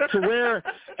 And to where,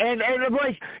 and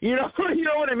like, you know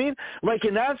what I mean? Like,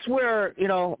 and that's where,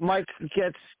 Mike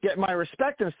get my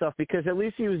respect and stuff, because at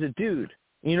least he was a dude.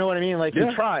 You know what I mean? Like, he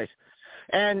tries.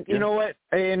 And you know what?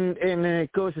 And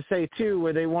it goes to say, too,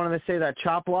 where they wanted to say that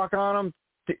chop block on him.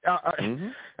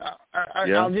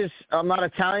 I'm not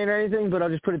Italian or anything, but I'll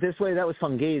just put it this way. That was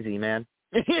Fungazi, man.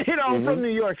 I'm from New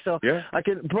York, so I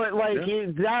can, but like,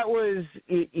 that was,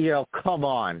 come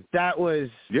on. That was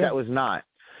not.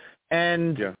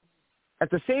 And at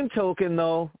the same token,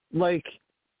 though, like,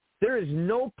 there is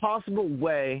no possible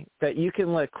way that you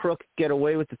can let Crook get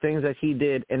away with the things that he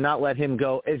did and not let him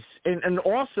go. And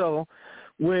also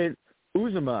with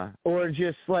Uzuma, or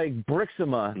just like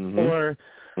Brixima, or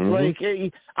like,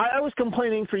 I was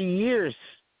complaining for years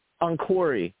on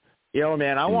Corey.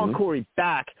 Man, I want Corey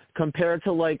back compared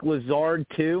to like Lazard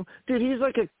too. Dude, he's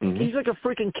like a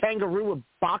freaking kangaroo with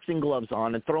boxing gloves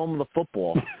on and throw him the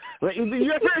football. Like, you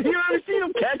ever seen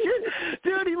him catch it?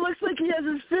 Dude, he looks like he has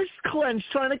his fist clenched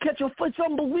trying to catch a foot. It's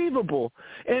unbelievable.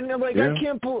 And like, I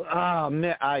can't believe. Oh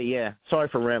man, Sorry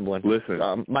for rambling.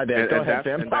 Listen, my bad. Go ahead,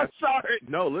 Sam. I'm sorry.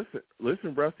 No,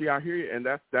 listen, Rusty. I hear you, and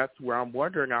that's where I'm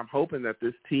wondering. I'm hoping that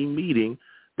this team meeting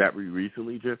that we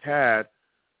recently just had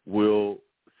will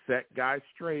set guys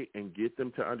straight and get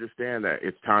them to understand that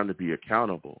it's time to be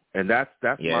accountable. And that's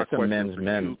my question. Men's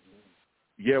men.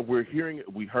 Yeah, we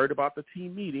heard about the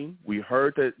team meeting. We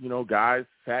heard that, guys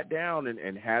sat down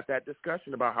and had that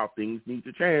discussion about how things need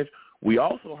to change. We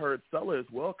also heard Sulla as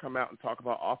well come out and talk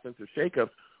about offensive shakeups.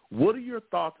 What are your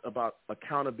thoughts about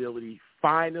accountability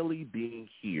finally being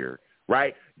here,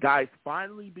 right? Guys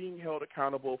finally being held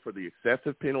accountable for the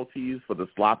excessive penalties, for the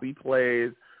sloppy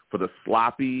plays, for the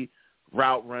sloppy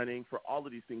route running, for all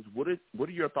of these things. What are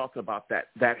your thoughts about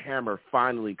that hammer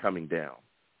finally coming down?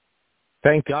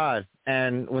 Thank God.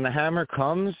 And when the hammer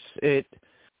comes,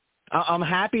 I'm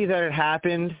happy that it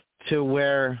happened to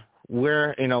where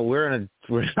we're not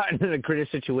in a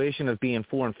critical situation of being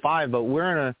 4-5, but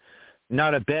we're in a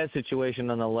not a bad situation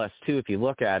nonetheless too. If you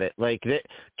look at it, like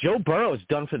Joe Burrow's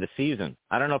done for the season.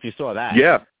 I don't know if you saw that.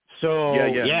 Yeah. So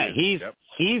he's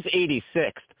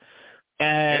 86th,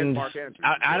 and Mark Andrews,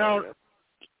 I don't.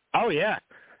 Oh yeah,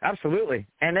 absolutely.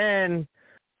 And then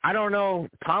I don't know,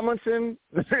 Tomlinson.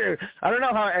 I don't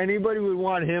know how anybody would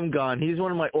want him gone. He's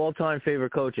one of my all-time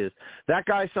favorite coaches. That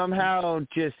guy somehow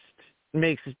just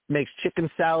makes chicken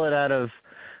salad out of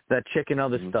that chicken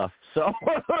other stuff. So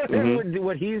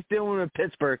what he's doing with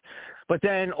Pittsburgh. But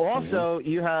then also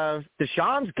you have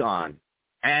Deshaun's gone.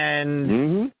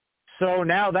 And so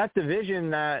now that division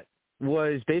that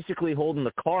was basically holding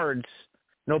the cards,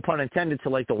 no pun intended, to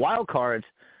like the wild cards,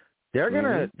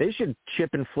 they should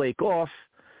chip and flake off.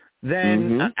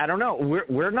 Then I don't know.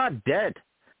 We're not dead.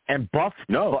 And Buff,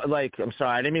 I'm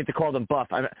sorry, I didn't mean to call them Buff.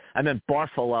 I meant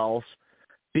Barfalels,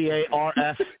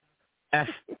 Barfiallll.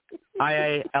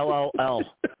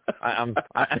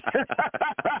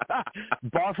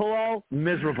 Barfalo,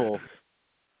 miserable.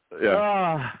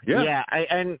 I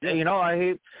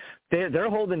hate they're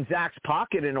holding Zach's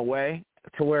pocket in a way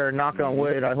to where, knock on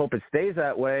wood, I hope it stays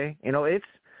that way. It's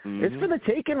for the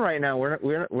taking right now.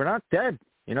 We're not dead.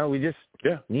 We just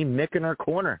need Mick in our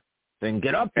corner. Then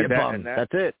get up, you bum.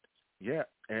 That's it. Yeah,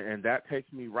 and that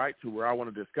takes me right to where I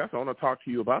want to discuss. I want to talk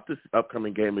to you about this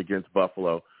upcoming game against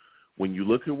Buffalo. When you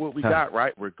look at what we got,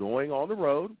 right, we're going on the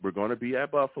road. We're going to be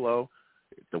at Buffalo.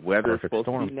 The weather is supposed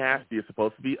to be nasty. It's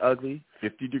supposed to be ugly,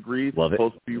 50 degrees. It's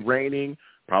supposed to be raining,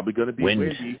 probably going to be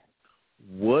windy.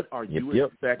 What are you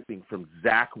expecting from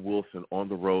Zach Wilson on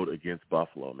the road against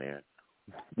Buffalo, man?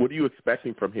 What are you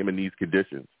expecting from him in these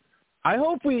conditions? I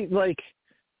hope we,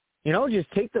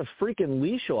 just take the freaking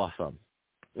leash off him.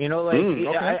 I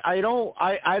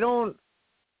don't,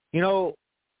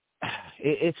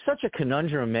 it's such a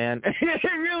conundrum, man. It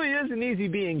really isn't easy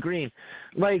being green.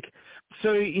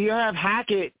 So you have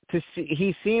Hackett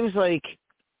he seems like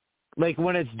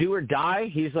when it's do or die,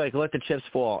 he's like, let the chips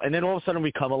fall. And then all of a sudden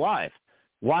we come alive.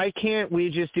 Why can't we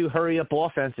just do hurry up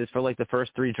offenses for the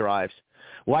first 3 drives?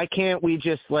 Why can't we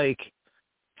just say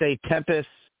Tempest,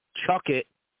 chuck it,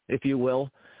 if you will,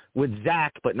 with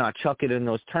Zach, but not chuck it in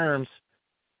those terms?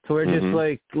 So we're just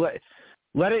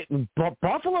let it.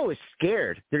 Buffalo is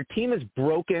scared. Their team is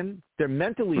broken. They're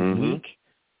mentally weak.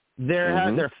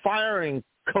 They're firing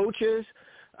coaches.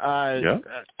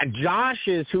 Josh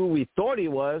is who we thought he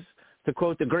was, to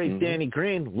quote the great Danny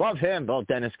Green. Love him. Well,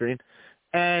 Dennis Green.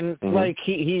 And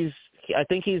he's I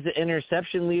think he's the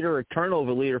interception leader or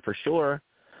turnover leader for sure.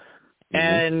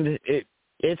 And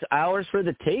it's ours for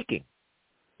the taking.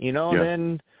 And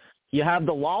then you have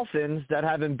the Dolphins that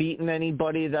haven't beaten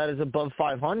anybody that is above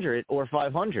 500 or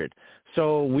 500.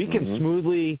 So we can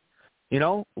smoothly,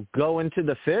 go into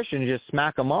the fish and just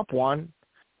smack them up one.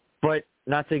 But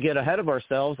not to get ahead of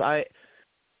ourselves,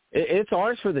 it's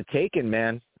ours for the taking,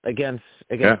 man. Against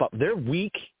Buffalo. They're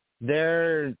weak.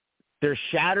 They're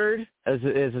shattered as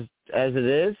it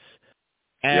is,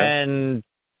 and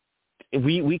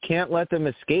we can't let them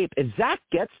escape. If Zach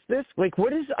gets this, like,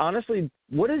 what is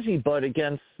he but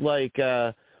against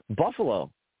Buffalo?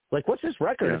 Like, what's his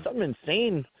record? Yeah. It's something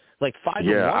insane, like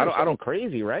 5-1. I don't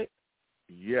crazy, right?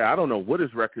 Yeah, I don't know what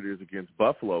his record is against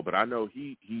Buffalo, but I know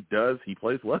he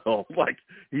plays well. Like,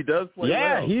 he does play well.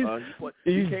 Yeah, he might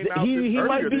be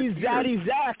Zaddy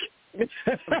Zach. Imagine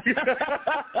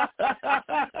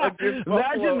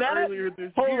that. Earlier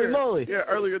this Holy year. moly. Yeah,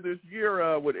 earlier this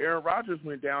year when Aaron Rodgers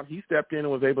went down, he stepped in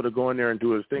and was able to go in there and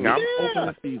do his thing. I'm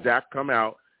hoping to see Zach come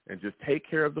out and just take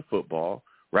care of the football,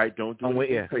 right? Don't do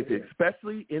anything crazy,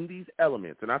 especially in these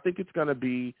elements. And I think it's going to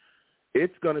be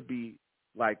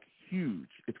like huge.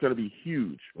 It's going to be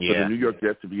huge for the New York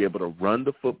Jets to be able to run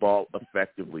the football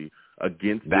effectively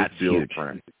against this Bills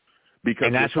front.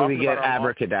 And that's where we get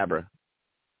abracadabra.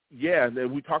 Yeah, and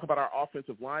then we talk about our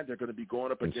offensive line. They're going to be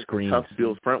going up against the tough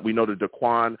Bills front. We know the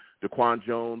Daquan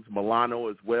Jones, Milano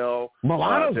as well.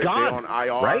 Milano's gone, on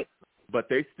IR, right? But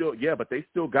they still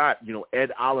got,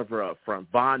 Ed Oliver up front,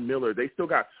 Von Miller. They still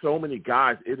got so many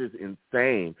guys. It is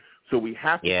insane. So we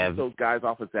have to keep those guys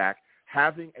off of Zach.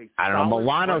 Having a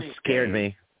Milano scared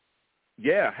me.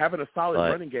 Yeah, having a solid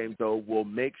running game, though, will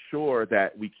make sure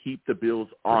that we keep the Bills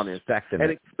honest.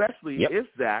 And especially if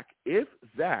Zach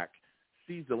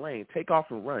sees the lane, take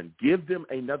off and run. Give them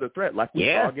another threat like we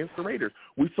saw against the Raiders.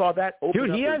 We saw that open up.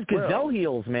 Dude, he has gazelle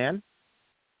heels, man.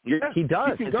 Yeah, he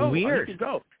does. It's weird. He can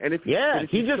go. And if he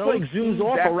just zooms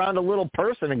off around a little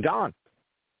person and gone.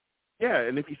 Yeah,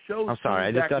 and if he shows, I'm sorry,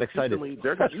 I just got excited.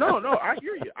 No, I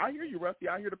hear you. I hear you, Rusty.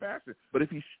 I hear the passion. But if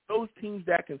he shows teams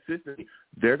that consistently,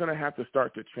 they're going to have to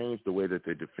start to change the way that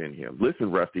they defend him.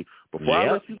 Listen, Rusty, before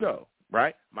I let you go,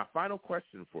 right? My final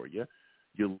question for you: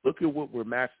 you look at what we're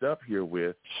matched up here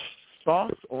with.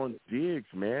 Sauce on Diggs,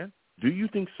 man. Do you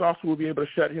think Sauce will be able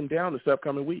to shut him down this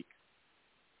upcoming week?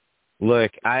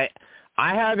 Look, I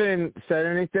haven't said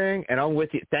anything, and I'm with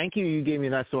you. Thank you. You gave me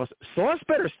that Sauce. Sauce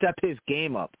better step his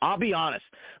game up. I'll be honest.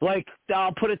 Like,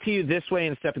 I'll put it to you this way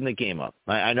and stepping the game up.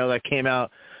 I know that came out,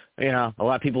 a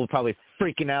lot of people were probably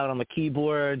freaking out on the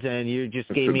keyboards, and you just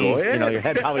gave me, your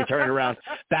head probably turned around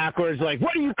backwards like,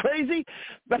 what, are you crazy?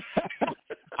 But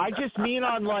I just mean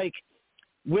on, like,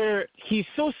 where he's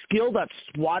so skilled at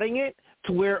swatting it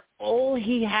to where all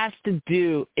he has to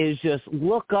do is just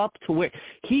look up to where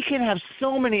he can have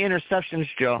so many interceptions,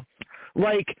 Joe.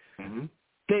 Like,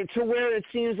 to where it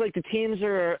seems like the teams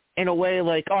are in a way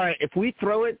like, all right, if we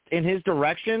throw it in his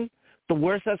direction, the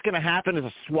worst that's going to happen is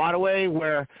a swat away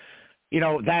where,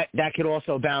 that could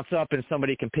also bounce up and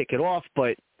somebody can pick it off.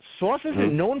 But Sauce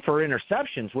isn't known for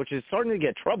interceptions, which is starting to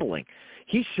get troubling.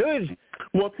 He should.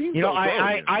 Well, teams don't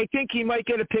I think he might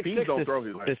get a pick six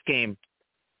this game.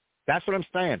 That's what I'm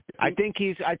saying. I think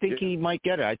he might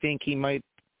get it. I think he might.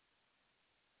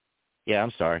 Yeah,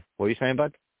 I'm sorry. What were you saying,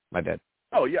 bud? My bad.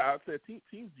 Oh, yeah, I said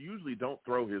teams usually don't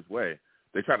throw his way.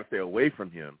 They try to stay away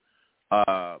from him.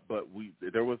 But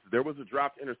there was a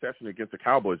dropped interception against the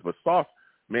Cowboys. But Sauce,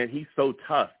 man, he's so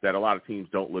tough that a lot of teams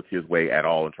don't look his way at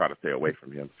all and try to stay away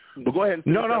from him. But go ahead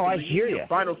and I hear you.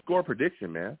 Final score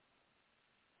prediction, man.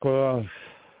 I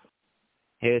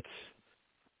think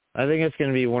it's going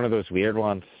to be one of those weird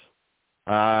ones.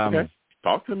 Okay.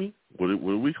 Talk to me. What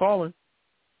are we calling?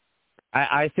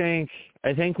 I think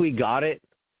we got it,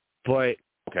 but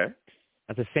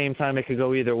at the same time it could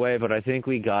go either way. But I think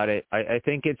we got it. I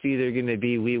think it's either going to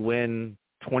be we win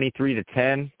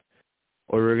 23-10,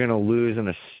 or we're going to lose in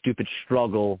a stupid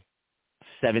struggle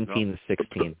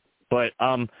 17-16. But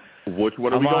which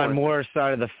one are I'm we on going? more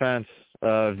side of the fence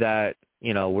of that.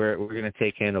 We're going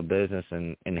to handle business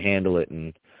and handle it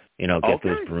and get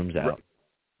those brooms out.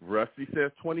 Rusty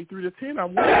says 23-10.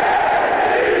 I'm winning.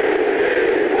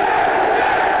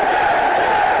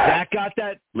 Zach got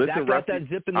that. Zach got that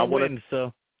zip in the wind.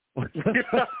 So he's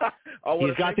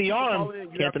got the arm.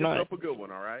 Can't deny it. A good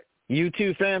one, all right. You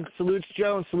too, fam. Salutes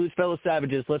Joe and salutes fellow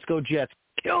Savages. Let's go Jets.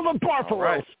 Kill the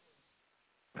Barfalos.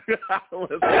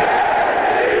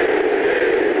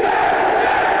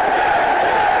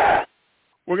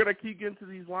 We're going to keep getting to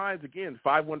these lines again.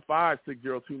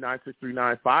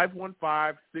 515-602-9639.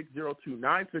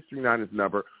 515-602-9639 is the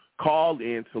number. Call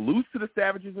in. Salutes to the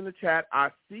Savages in the chat. I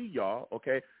see y'all,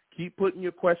 okay? Keep putting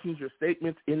your questions, your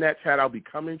statements in that chat. I'll be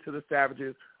coming to the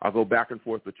Savages. I'll go back and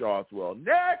forth with y'all as well.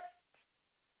 Next!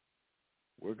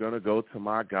 we're going to go to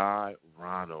my guy,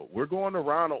 Ronald. We're going to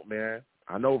Ronald, man.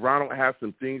 I know Ronald has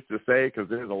some things to say because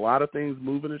there's a lot of things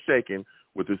moving and shaking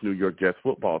with this New York Jets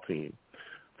football team.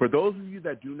 For those of you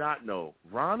that do not know,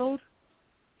 Ronald,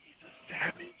 he's a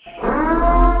savage.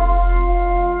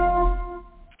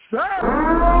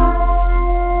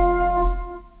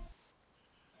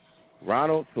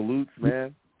 Ronald, salutes,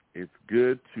 man. It's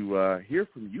good to hear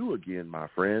from you again, my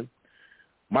friend.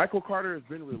 Micheal Carter has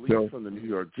been released from the New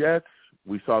York Jets.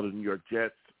 We saw the New York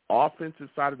Jets offensive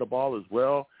side of the ball as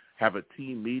well have a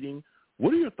team meeting.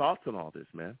 What are your thoughts on all this,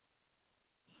 man?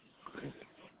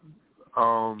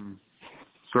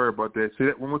 Sorry about that. Say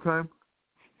that one more time.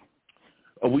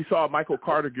 We saw Micheal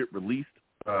Carter get released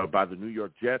by the New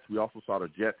York Jets. We also saw the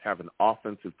Jets have an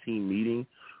offensive team meeting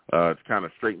to kind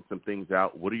of straighten some things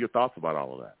out. What are your thoughts about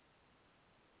all of that?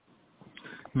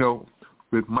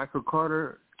 With Micheal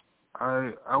Carter,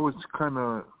 I was kind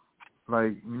of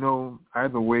like,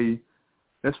 either way,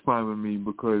 that's fine with me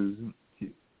because,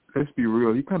 let's be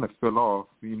real, he kind of fell off.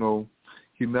 He's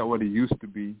not what he used to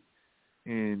be.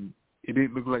 And it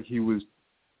didn't look like he was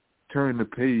turning the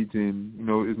page and,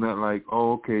 it's not like,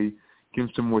 oh, okay, give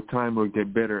him some more time or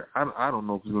get better. I don't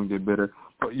know if he's going to get better.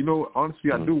 But,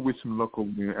 honestly, I do wish him luck over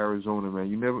in Arizona,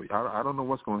 man. I don't know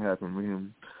what's going to happen with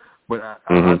him. But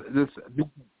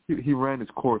he ran his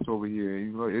course over here.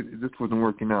 It just wasn't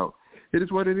working out. It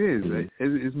is what it is.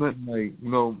 It's not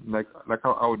like, like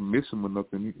how I would miss him or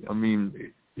nothing. I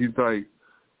mean, he was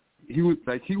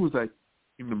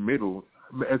in the middle.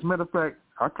 As a matter of fact,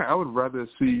 I would rather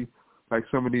see like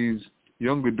some of these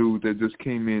younger dudes that just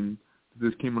came in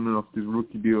off this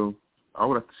rookie deal. I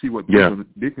would have to see what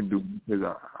they can do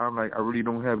because I really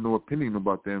don't have no opinion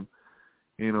about them.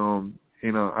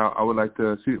 I would like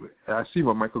to see. I see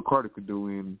what Micheal Carter could do,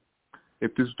 and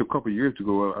if this was a couple of years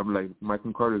ago, I'm like,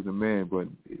 Micheal Carter's the man. But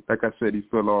like I said, he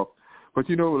fell off. But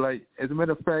like as a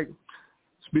matter of fact,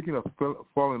 speaking of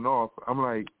falling off, I'm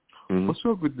like, what's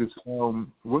up with this?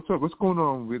 What's going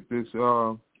on with this?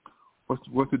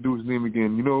 What's the dude's name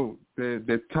again?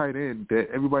 That tight end that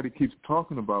everybody keeps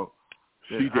talking about.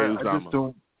 CJ Uzomah. I just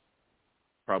don't.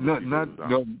 Probably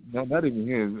not even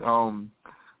his.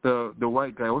 The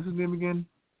white guy. What's his name again?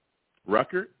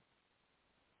 Ruckert?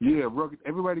 Yeah, Ruckert.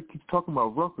 Everybody keeps talking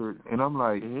about Ruckert, and I'm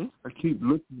like, I keep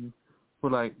looking for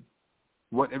like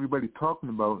what everybody's talking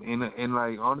about, and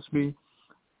like honestly,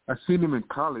 I seen him in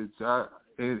college,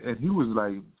 and he was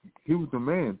the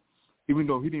man, even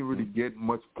though he didn't really get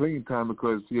much playing time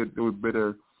because there was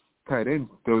better tight ends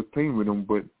that was playing with him,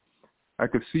 but I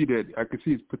could see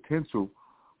his potential.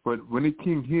 But when it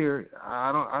came here,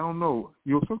 I don't know.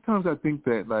 Sometimes I think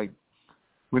that like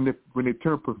when they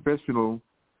turn professional,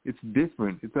 it's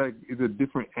different. It's like it's a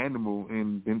different animal,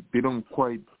 and they don't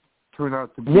quite turn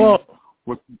out to be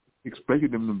what you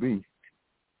expected them to be.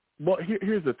 Well,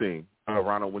 here's the thing,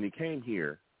 Ronald. When he came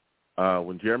here,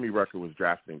 when Jeremy Ruckert was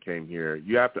drafted and came here,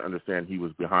 you have to understand he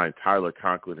was behind Tyler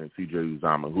Conklin and CJ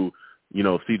Uzomah, who,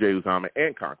 CJ Uzomah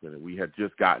and Conklin, we had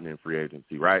just gotten in free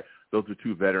agency, right? Those are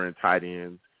two veteran tight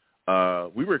ends.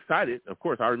 We were excited. Of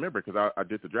course, I remember because I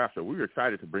did the draft show. We were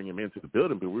excited to bring him into the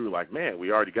building, but we were like, man,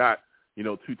 we already got,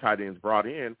 two tight ends brought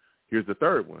in. Here's the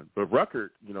third one. But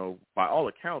Ruckert, by all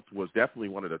accounts, was definitely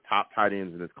one of the top tight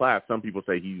ends in his class. Some people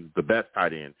say he's the best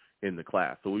tight end in the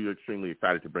class. So we were extremely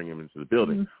excited to bring him into the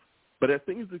building. But as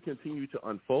things continue to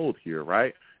unfold here,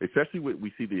 right, especially when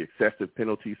we see the excessive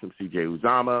penalties from CJ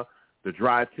Uzomah, the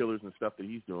drive killers and stuff that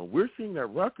he's doing, we're seeing that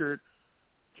Ruckert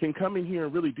can come in here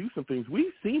and really do some things.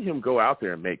 We've seen him go out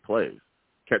there and make plays,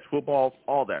 catch footballs,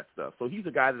 all that stuff. So he's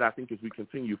a guy that I think as we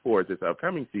continue forward this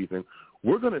upcoming season,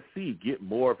 we're going to get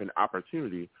more of an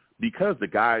opportunity because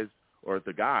one of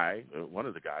the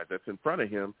guys that's in front of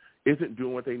him isn't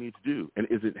doing what they need to do and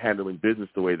isn't handling business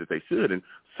the way that they should. And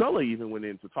Sully even went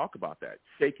in to talk about that,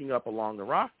 shaking up along the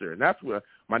roster. And that's where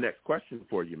my next question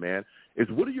for you, man, is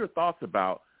what are your thoughts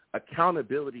about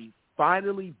accountability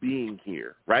finally being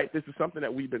here, right? This is something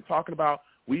that we've been talking about.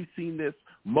 We've seen this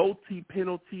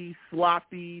multi-penalty,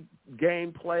 sloppy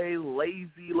gameplay,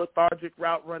 lazy, lethargic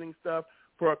route running stuff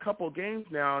for a couple of games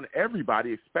now, and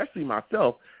everybody, especially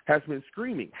myself, has been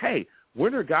screaming, hey,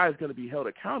 when are guys going to be held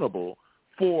accountable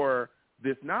for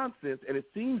this nonsense? And it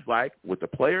seems like with the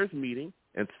players meeting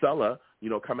and Sulla,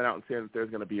 coming out and saying that there's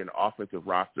going to be an offensive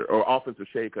roster or offensive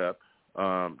shakeup,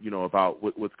 about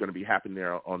what's going to be happening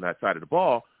there on that side of the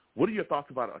ball. What are your thoughts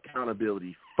about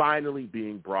accountability finally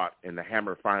being brought and the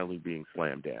hammer finally being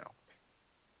slammed down?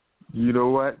 You know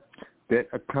what? That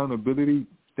accountability,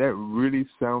 that really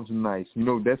sounds nice.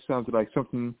 That sounds like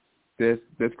something that's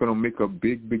going to make a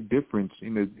big difference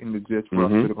in the Jets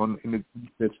roster, in the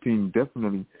Jets team,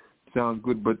 definitely. sounds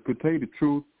good. But to tell you the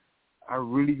truth, I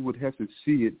really would have to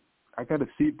see it. I got to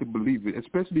see it to believe it,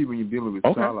 especially when you're dealing with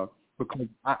Salah, because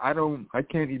I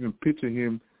can't even picture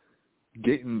him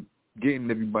getting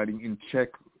everybody in check.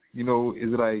 You know, is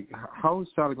like, how is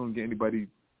Salah going to get anybody?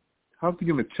 How's he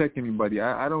going to check anybody?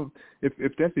 I don't.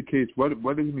 If that's the case, why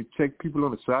doesn't he check people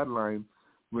on the sideline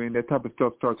when that type of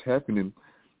stuff starts happening?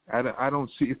 I don't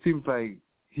see. It seems like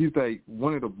he's like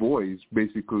one of the boys.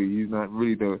 Basically, he's not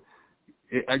really the.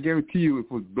 I guarantee you, if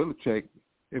it was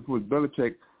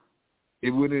Belichick,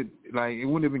 it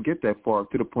wouldn't even get that far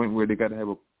to the point where they got to have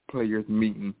a players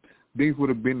meeting. Things would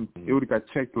have been. It would have got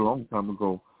checked a long time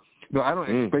ago. No, I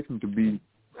don't expect him to be.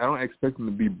 I don't expect him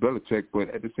to be Belichick, but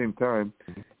at the same time,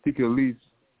 he could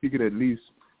at least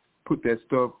put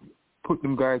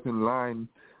them guys in line,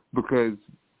 because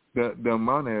the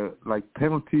amount of like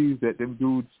penalties that them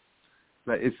dudes,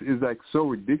 like it's like so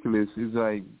ridiculous. It's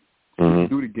like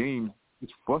do the game.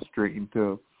 It's frustrating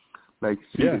to like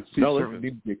see certain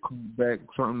things get called back,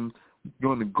 certain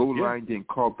going the goal line getting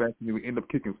called back, and we end up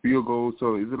kicking field goals.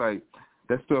 So it's like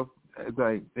that stuff. It's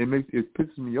like it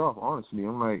pisses me off. Honestly,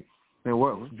 I'm like, man,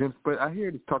 what? But I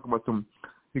hear this talk about there's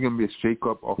gonna be a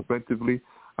shake-up offensively.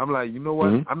 I'm like, you know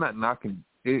what? I'm not knocking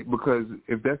it, because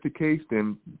if that's the case,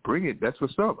 then bring it. That's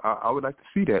what's up. I would like to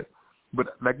see that.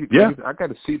 But I got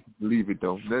to see it to believe it,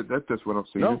 though. That's just what I'm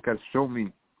saying. You just got to show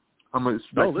me. Just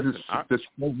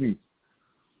show me.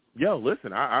 Yo,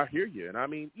 listen, I hear you. And I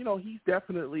mean, you know, he's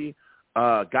definitely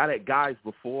got at guys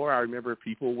before. I remember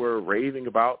people were raving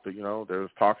about, there was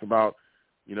talks about,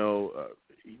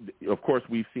 of course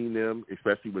we've seen them,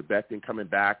 especially with Becton coming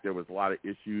back. There was a lot of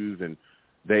issues, and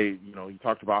he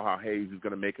talked about how Hayes was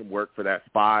going to make him work for that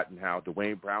spot, and how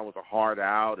Dwayne Brown was a hard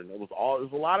out, and there was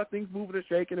a lot of things moving and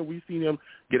shaking, and we've seen him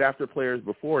get after players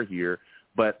before here.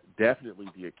 But definitely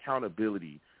the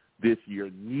accountability this year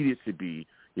needed to be,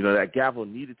 that gavel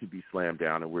needed to be slammed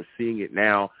down, and we're seeing it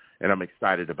now, and I'm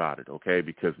excited about it, okay?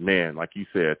 Because, man, like you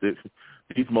said,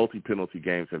 these multi-penalty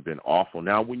games have been awful.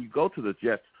 Now, when you go to the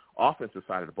Jets' offensive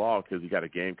side of the ball, because you got a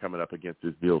game coming up against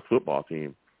this Bills football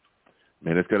team,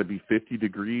 man, it's going to be 50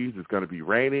 degrees. It's going to be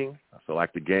raining. So,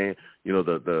 like the game,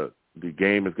 the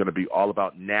game is going to be all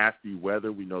about nasty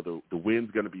weather. We know the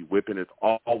wind's going to be whipping. It's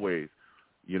always,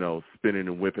 spinning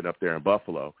and whipping up there in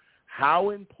Buffalo. How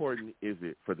important is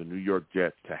it for the New York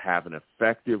Jets to have an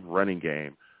effective running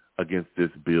game against this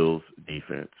Bills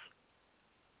defense?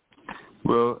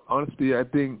 Well, honestly, I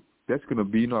think that's going to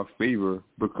be in our favor,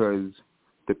 because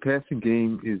the passing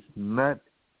game is not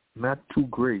too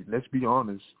great. Let's be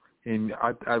honest. And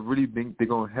I really think they're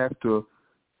going to have to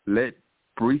let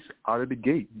Brees out of the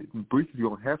gate. Brees is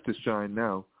going to have to shine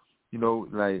now.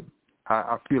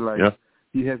 I feel like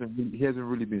he hasn't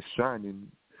really been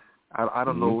shining. I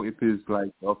don't know if it's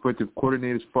like offensive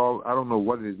coordinator's fault. I don't know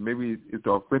what it is. Maybe it's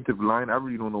the offensive line. I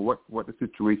really don't know what the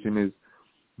situation is,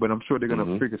 but I'm sure they're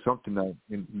gonna figure something out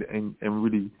and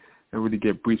really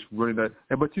get Brees running that.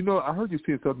 But I heard you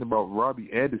saying something about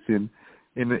Robbie Anderson,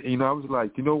 and I was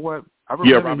like, you know what? I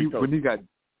remember when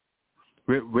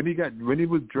he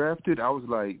was drafted, I was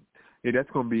like, hey,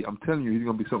 that's gonna be. I'm telling you, he's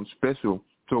gonna be something special.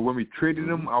 So when we traded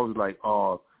him, I was like,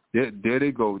 oh, there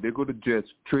they go. They go to Jets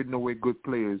trading away good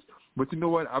players. But you know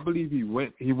what? I believe he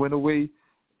went away,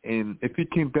 and if he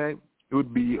came back, it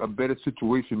would be a better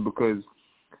situation, because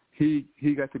he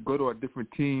got to go to a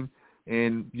different team.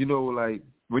 And like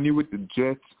when you're with the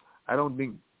Jets, I don't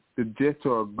think the Jets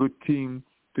are a good team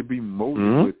to be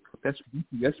molded with. That's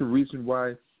the reason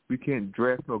why we can't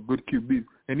draft a good QB.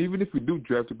 And even if we do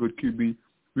draft a good QB,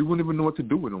 we wouldn't even know what to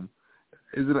do with him.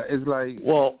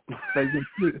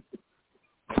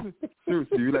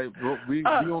 Seriously, we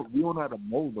don't know how to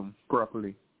mold them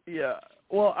properly. Yeah.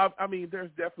 Well, I mean, there's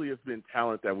definitely has been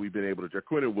talent that we've been able to draft.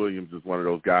 Quentin Williams is one of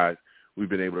those guys we've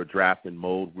been able to draft and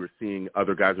mold. We're seeing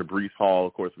other guys, Breece Hall,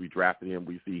 of course, we drafted him.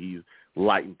 We see he's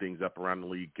lighting things up around the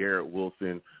league. Garrett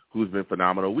Wilson, who's been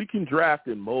phenomenal. We can draft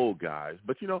and mold guys,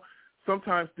 but,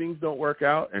 sometimes things don't work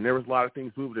out, and there was a lot of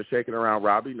things moving and shaking around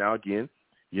Robbie. Now, again,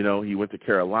 he went to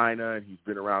Carolina, and he's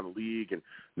been around the league, and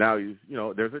now he's,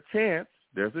 there's a chance,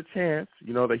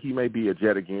 that he may be a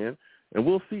Jet again, and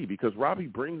we'll see, because Robbie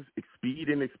brings speed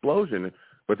and explosion.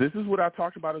 But this is what I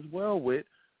talked about as well with,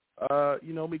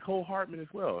 Micheal Hartman as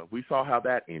well. We saw how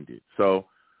that ended. So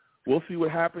we'll see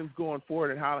what happens going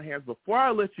forward and how it hands. Before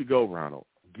I let you go, Ronald,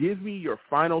 give me your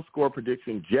final score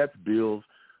prediction, Jets, Bills.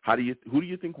 Who do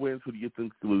you think wins? Who do you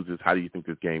think loses? How do you think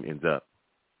this game ends up?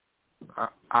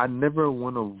 I never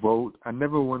want to vote. I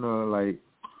never want to,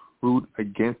 root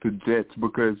against the Jets,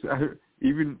 because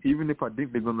even if I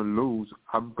think they're gonna lose,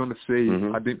 I'm gonna say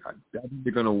I think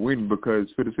they're gonna win, because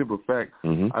for the simple fact,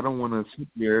 I don't want to sit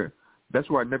there. That's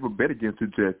why I never bet against the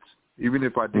Jets, even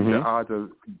if I think the odds are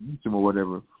against them or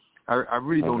whatever. I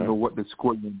really don't know what the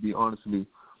score will be, honestly.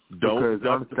 Don't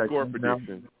duck the score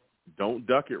prediction. Don't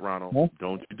duck it, Ronald. Huh?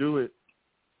 Don't you do it.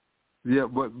 Yeah,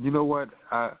 but you know what?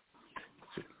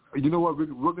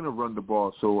 We're gonna run the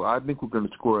ball, so I think we're gonna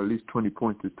score at least 20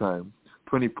 points this time.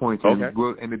 20 points, and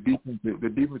the defense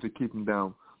will keep them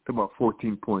down to about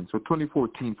 14 points. So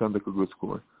 2014 sounds like a good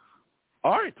score.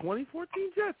 All right,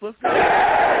 2014 Jets. Let's go.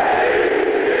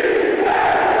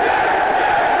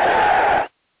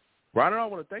 Ronald, I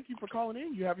want to thank you for calling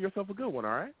in. You have yourself a good one,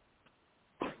 all right?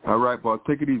 All right, boss.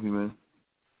 Take it easy, man.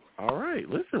 All right.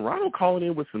 Listen, Ronald calling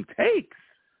in with some takes.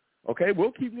 Okay,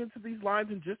 we'll keep into these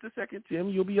lines in just a second. Tim,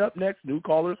 you'll be up next. New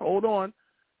callers, hold on.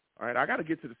 All right, I got to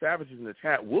get to the Savages in the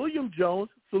chat. William Jones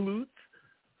salutes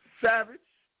Savage.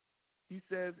 He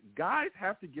says, guys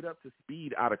have to get up to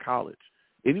speed out of college.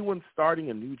 Anyone starting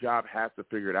a new job has to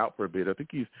figure it out for a bit. I think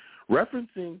he's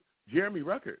referencing Jeremy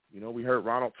Ruckert. You know, we heard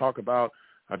Ronald talk about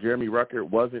how Jeremy Ruckert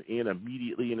wasn't in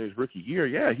immediately in his rookie year.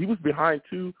 Yeah, he was behind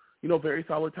two, very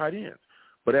solid tight ends.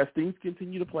 But as things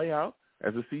continue to play out,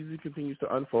 as the season continues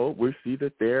to unfold, we see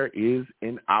that there is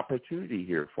an opportunity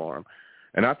here for him.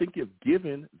 And I think if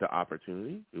given the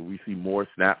opportunity, if we see more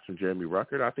snaps from Jeremy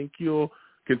Ruckert, I think he'll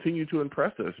continue to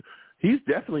impress us. He's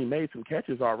definitely made some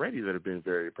catches already that have been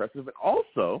very impressive. And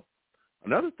also,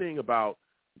 another thing about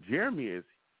Jeremy is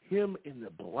him in the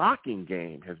blocking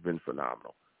game has been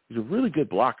phenomenal. He's a really good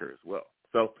blocker as well.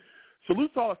 So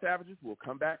salute to all the Savages. We'll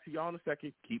come back to y'all in a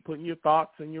second. Keep putting your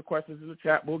thoughts and your questions in the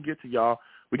chat. We'll get to y'all.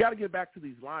 We got to get back to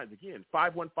these lines. Again,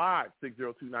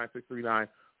 515-602-9639,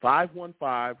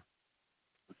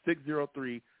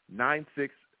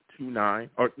 515-603-9629,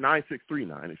 or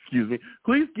 9639, excuse me.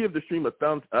 Please give the stream a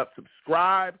thumbs up.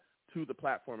 Subscribe to the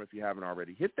platform if you haven't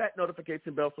already. Hit that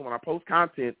notification bell so when I post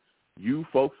content, you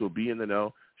folks will be in the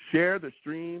know. Share the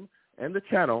stream and the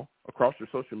channel across your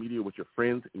social media with your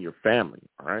friends and your family,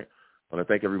 all right? I want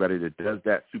to thank everybody that does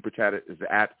that. Super Chat is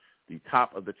at the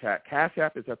top of the chat. Cash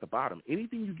App is at the bottom.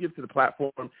 Anything you give to the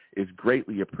platform is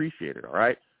greatly appreciated, all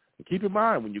right? And keep in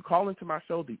mind, when you call into my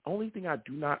show, the only thing I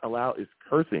do not allow is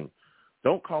cursing.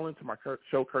 Don't call into my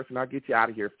show cursing. I'll get you out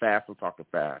of here fast. I'm talking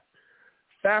fast.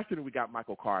 Faster than we got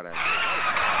Micheal Carter.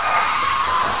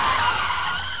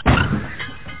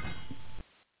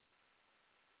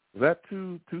 Was that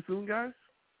too soon, guys?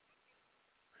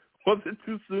 Was it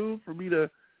too soon for me to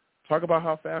talk about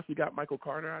how fast we got Micheal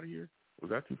Carter out of here?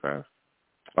 Was that too fast?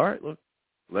 All right, look,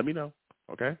 let me know,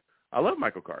 okay? I love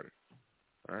Micheal Carter,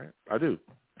 all right? I do.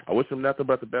 I wish him nothing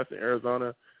but the best in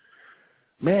Arizona.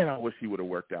 Man, I wish he would have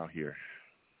worked out here.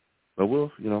 But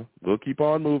we'll keep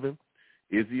on moving.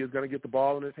 Izzy is going to get the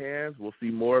ball in his hands. We'll see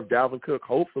more of Dalvin Cook.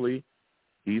 Hopefully,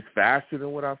 he's faster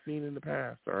than what I've seen in the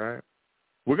past, all right?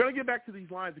 We're going to get back to these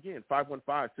lines again,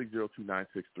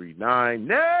 515-602-9639.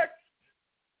 Next!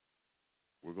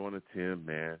 We're going to Tim,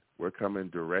 man. We're coming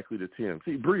directly to Tim.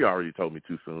 See, Bree already told me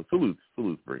too soon. Salutes,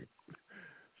 Bree.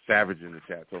 Savage in the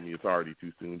chat told me it's already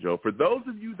too soon, Joe. For those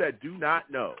of you that do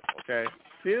not know, okay,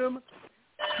 Tim,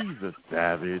 he's a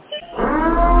savage.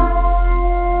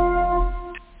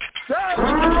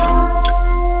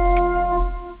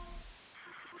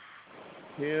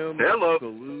 Tim, hello.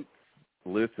 Salutes.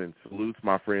 Listen, salutes,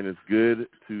 my friend. It's good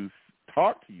to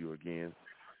talk to you again.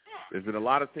 There's been a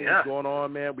lot of things going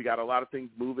on, man. We got a lot of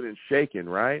things moving and shaking,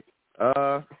 right?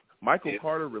 Micheal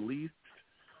Carter released.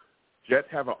 Jets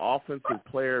have an offensive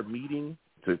player meeting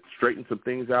to straighten some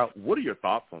things out. What are your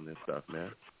thoughts on this stuff,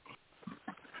 man?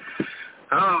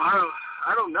 I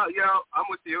don't know. I'm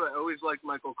with you. I always liked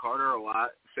Micheal Carter a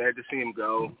lot. Sad to see him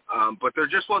go. But there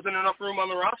just wasn't enough room on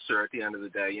the roster at the end of the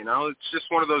day. It's just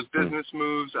one of those business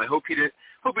moves. I hope he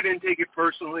didn't take it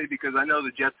personally, because I know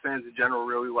the Jets fans in general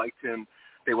really liked him.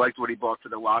 They liked what he brought to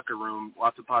the locker room,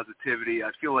 lots of positivity. I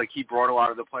feel like he brought a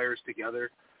lot of the players together.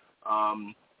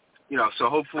 So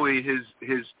hopefully his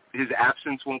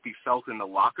absence won't be felt in the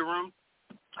locker room.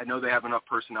 I know they have enough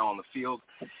personnel on the field.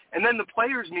 And then the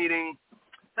players meeting,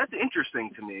 that's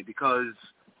interesting to me, because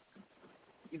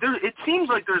it seems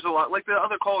like there's a lot, like the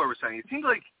other caller was saying, it seems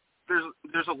like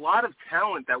there's a lot of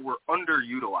talent that we're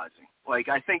underutilizing. Like,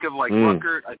 I think of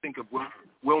Ruckert, I think of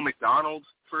Will McDonald,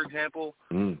 for example.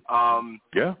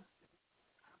 Yeah.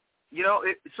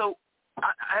 So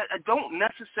I don't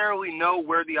necessarily know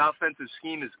where the offensive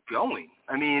scheme is going.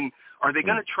 I mean, are they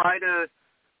going to try to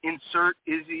insert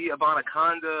Izzy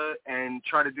Abanikanda and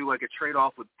try to do like a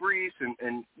trade-off with Brees?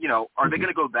 And are they going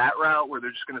to go that route where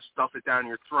they're just going to stuff it down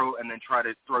your throat and then try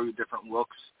to throw you different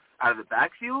looks out of the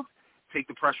backfield? take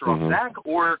the pressure off Zach,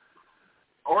 or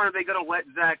are they going to let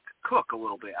Zach cook a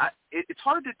little bit? It's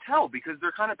hard to tell because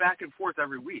they're kind of back and forth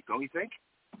every week, don't you think?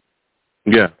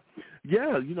 Yeah.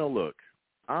 Yeah, look,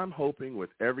 I'm hoping with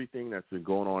everything that's been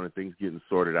going on and things getting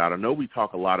sorted out. I know we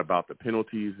talk a lot about the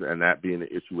penalties and that being the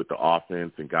issue with the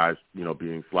offense and guys,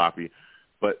 being sloppy.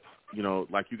 But,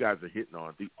 like you guys are hitting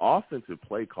on, the offensive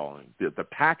play calling, the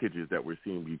packages that we're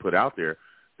seeing be put out there,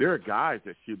 there are guys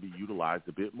that should be utilized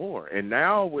a bit more. And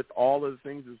now with all of the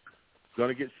things that's going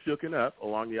to get shooken up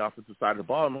along the offensive side of the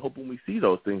ball, I'm hoping we see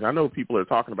those things. I know people are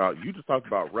talking about, you just talked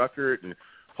about Ruckert, and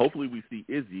hopefully we see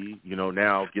Izzy,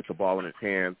 now get the ball in his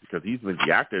hands because he's been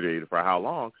deactivated for how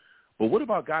long. But what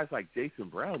about guys like Jason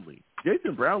Brownlee?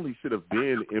 Jason Brownlee should have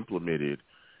been implemented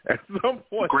at some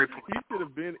point. He should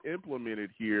have been implemented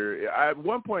here. At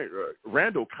one point,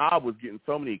 Randall Cobb was getting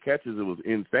so many catches, it was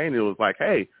insane. It was like,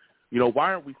 hey,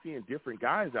 why aren't we seeing different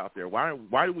guys out there? Why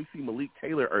didn't we see Malik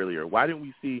Taylor earlier? Why didn't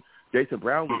we see Jason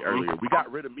Brownlee earlier? We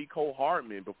got rid of Micheal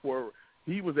Hardman before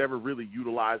he was ever really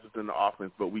utilized within the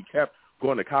offense, but we kept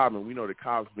going to Cobb, and we know that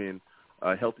Cobb's been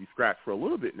a healthy scratch for a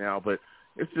little bit now, but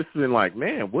it's just been like,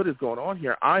 man, what is going on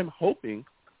here? I'm hoping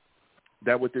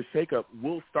that with this shakeup,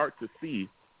 we'll start to see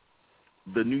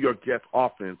the New York Jets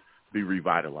offense be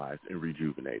revitalized and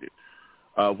rejuvenated.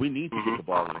 We need to get the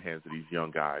ball in the hands of these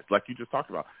young guys. Like you just talked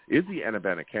about, Izzy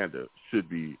Anabanakanda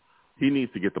he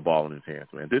needs to get the ball in his hands,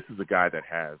 man. This is a guy that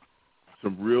has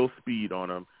some real speed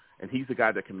on him, and he's a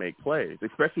guy that can make plays,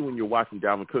 especially when you're watching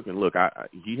Dalvin Cook. And look,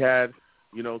 he had,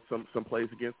 some plays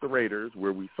against the Raiders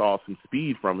where we saw some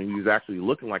speed from him. He was actually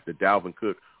looking like the Dalvin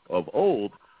Cook of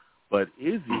old. But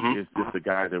Izzy is just a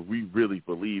guy that we really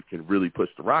believe can really push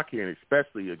the rock here, and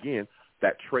especially, again,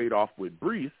 that trade-off with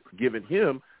Brees, giving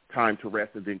him time to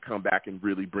rest and then come back and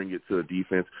really bring it to a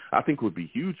defense, I think would be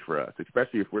huge for us,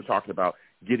 especially if we're talking about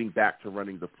getting back to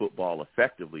running the football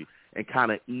effectively and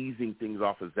kind of easing things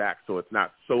off of Zach so it's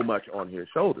not so much on his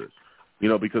shoulders.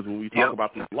 Because when we talk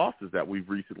about these losses that we've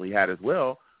recently had as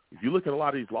well, if you look at a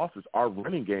lot of these losses, our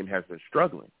running game has been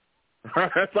struggling.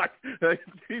 It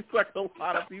seems like a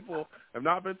lot of people have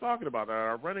not been talking about that.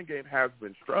 Our running game has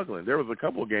been struggling. There was a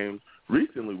couple of games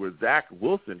recently where Zach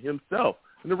Wilson himself,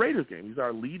 in the Raiders game, he's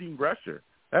our leading rusher.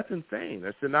 That's insane.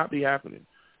 That should not be happening.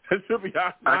 That should be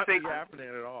not be happening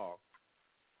at all.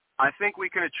 I think we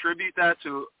can attribute that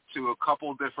to a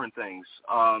couple different things.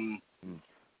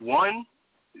 One,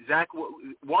 Zach,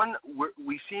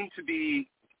 we seem to be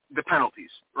the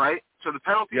penalties, right? So the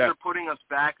penalties are putting us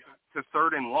back to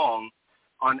third and long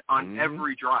on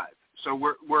every drive. So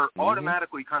we're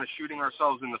automatically kind of shooting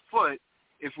ourselves in the foot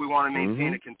if we want to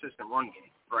maintain a consistent run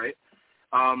game, right?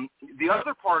 The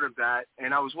other part of that,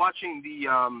 and I was watching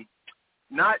the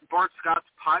not Bart Scott's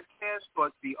podcast,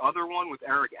 but the other one with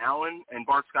Eric Allen, and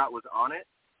Bart Scott was on it,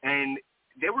 and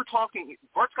they were talking.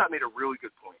 Bart Scott made a really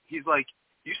good point. He's like,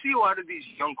 you see a lot of these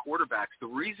young quarterbacks, the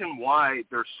reason why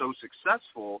they're so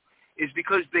successful is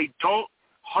because they don't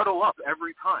huddle up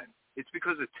every time. It's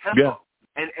because of tempo.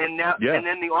 And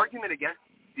then the argument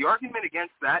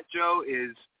against that, Joe,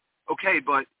 is okay,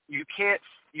 but you can't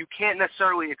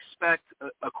necessarily expect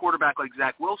a quarterback like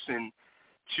Zach Wilson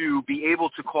to be able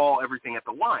to call everything at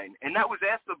the line. And that was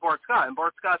asked of Bart Scott, and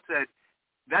Bart Scott said,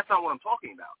 that's not what I'm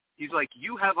talking about. He's like,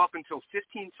 you have up until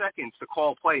 15 seconds to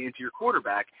call play into your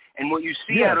quarterback, and what you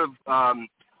see out of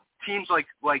teams like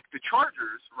the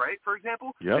Chargers, right, for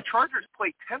example, the Chargers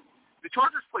play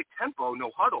tempo,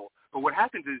 no huddle. But what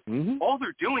happens is all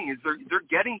they're doing is they're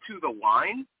getting to the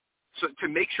line so to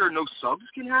make sure no subs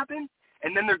can happen,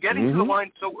 and then they're getting to the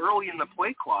line so early in the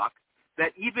play clock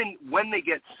that even when they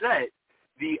get set,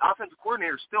 the offensive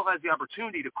coordinator still has the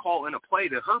opportunity to call in a play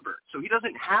to Herbert. So he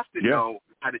doesn't have to know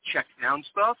how to check down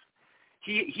stuff.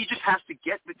 He just has to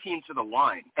get the team to the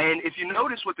line. And if you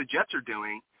notice what the Jets are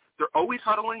doing, they're always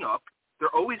huddling up.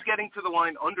 They're always getting to the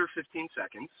line under 15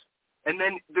 seconds. And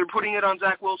then they're putting it on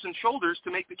Zach Wilson's shoulders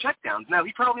to make the checkdowns. Now,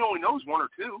 he probably only knows one or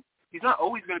two. He's not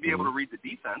always going to be able to read the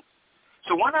defense.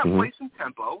 So why not play some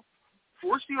tempo,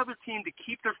 force the other team to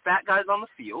keep their fat guys on the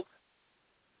field,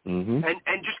 and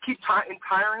just keep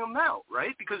tiring them out,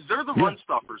 right? Because they're the run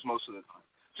stuffers most of the time.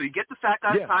 So you get the fat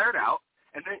guys tired out,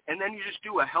 and then you just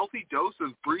do a healthy dose of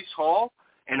Breece Hall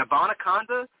and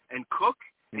Abanikanda and Cook,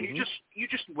 and you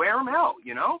just wear them out,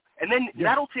 And then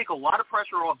that'll take a lot of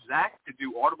pressure off Zach to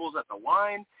do audibles at the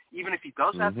line. Even if he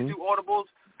does have to do audibles,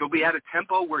 they'll be at a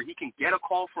tempo where he can get a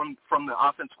call from the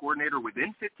offense coordinator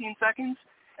within 15 seconds,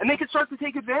 and they can start to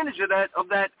take advantage of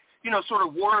that sort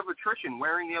of war of attrition,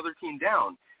 wearing the other team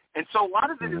down. And so a lot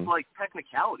of it is like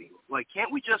technicality. Like,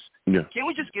 can't we just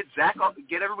get Zach,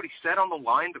 get everybody set on the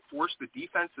line to force the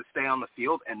defense to stay on the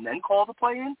field and then call the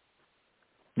play in?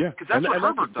 Yeah, because that's what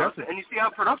Herbert does, and you see how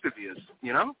productive he is.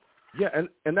 You know. Yeah,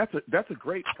 and that's a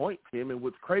great point, Tim. And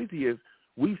what's crazy is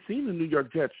we've seen the New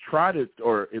York Jets try to,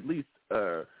 or at least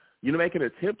make an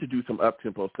attempt to do some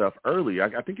up-tempo stuff early.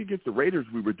 I think against the Raiders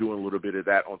we were doing a little bit of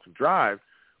that on some drives,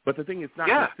 but the thing is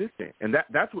not consistent, and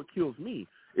that's what kills me.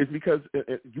 Is because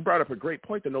you brought up a great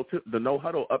point, the no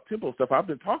huddle up-tempo stuff. I've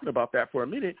been talking about that for a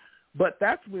minute, but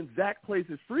that's when Zach plays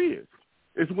his freest.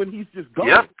 Is when he's just going.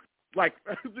 Yep. Like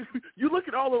you look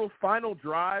at all those final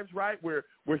drives, right, where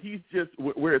he's just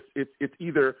where it's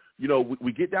either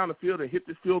we get down the field and hit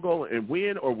this field goal and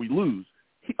win, or we lose.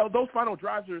 Those final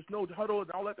drives, there's no huddle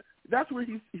and all that. That's where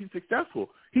he's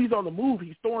successful. He's on the move.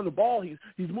 He's throwing the ball. He's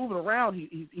moving around.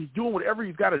 He's doing whatever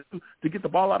he's got to do to get the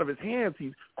ball out of his hands.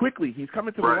 He's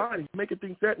coming to the line. He's making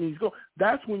things set, and he's going.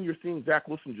 That's when you're seeing Zach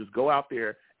Wilson just go out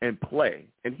there and play,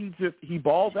 and he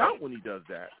balls out when he does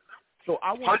that. So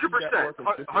I want to see that more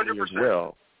consistently 100%. as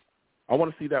well. I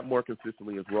want to see that more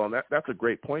consistently as well, and that's a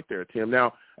great point there, Tim.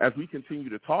 Now, as we continue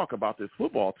to talk about this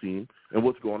football team and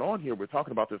what's going on here, we're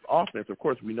talking about this offense. Of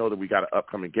course, we know that we got an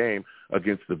upcoming game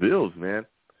against the Bills, man.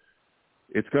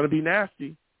 It's going to be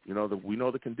nasty. We know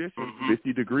the conditions. Mm-hmm.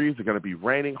 50 degrees. They're going to be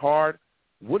raining hard.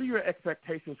 What are your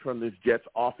expectations from this Jets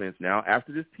offense now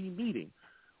after this team meeting?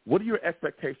 What are your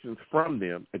expectations from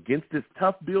them against this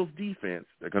tough Bills defense?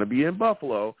 They're going to be in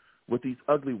Buffalo with these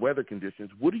ugly weather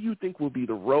conditions. What do you think will be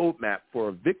the roadmap for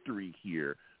a victory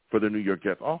here for the New York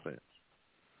Jets offense?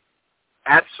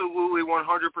 Absolutely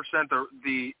 100%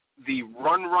 the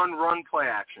run play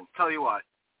action. Tell you what,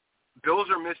 Bills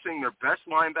are missing their best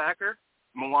linebacker,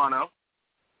 Milano.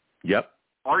 Yep.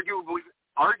 Arguably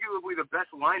the best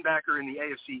linebacker in the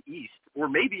AFC East, or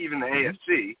maybe even the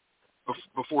AFC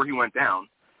before he went down.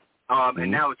 And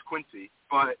now it's Quincy.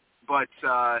 But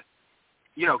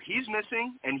he's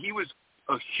missing, and he was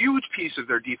a huge piece of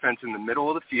their defense in the middle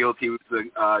of the field. He was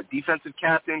the defensive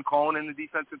captain calling in the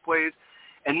defensive plays.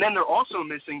 And then they're also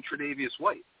missing Tre'Davious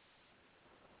White.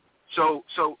 So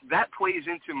that plays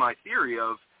into my theory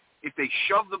of if they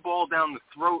shove the ball down the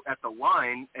throat at the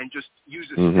line and just use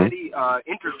a steady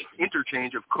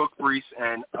interchange of Cook, Brees,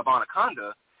 and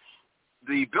Abanikanda,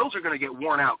 the Bills are going to get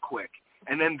worn out quick.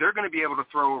 And then they're going to be able to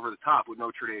throw over the top with no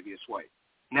Tre'Davious White.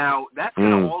 Now, that's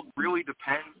going to all really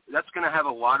depend. That's going to have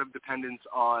a lot of dependence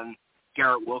on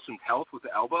Garrett Wilson's health with the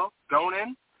elbow going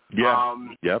in. Yeah.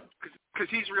 Yep. Because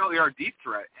he's really our deep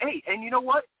threat. Hey, and you know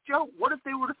what, Joe? What if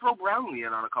they were to throw Brownlee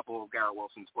in on a couple of Garrett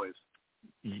Wilson's plays?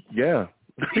 Yeah.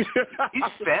 He's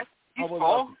fast. He's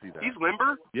tall. He's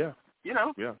limber. Yeah.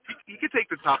 Yeah. He could take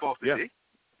the top off the D.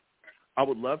 I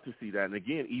would love to see that. And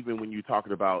again, even when you're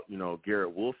talking about,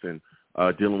 Garrett Wilson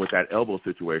dealing with that elbow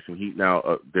situation,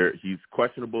 he's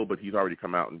questionable, but he's already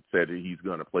come out and said that he's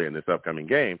going to play in this upcoming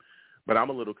game. But I'm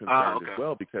a little concerned as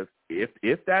well, because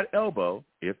if that elbow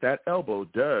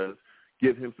does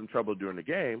give him some trouble during the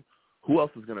game, who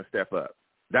else is going to step up?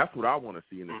 That's what I want to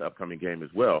see in this upcoming game as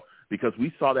well, because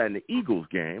we saw that in the Eagles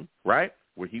game, right,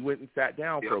 where he went and sat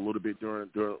down for a little bit during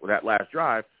that last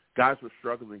drive. Guys were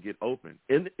struggling to get open.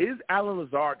 And is Alan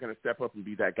Lazard going to step up and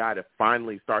be that guy to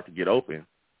finally start to get open,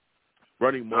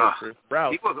 running more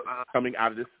routes coming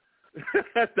out of this?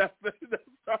 That's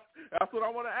what I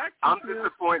want to ask you.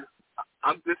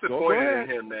 I'm disappointed in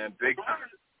him, man, big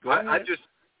time. I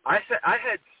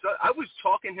was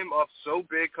talking him up so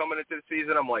big coming into the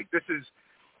season. I'm like,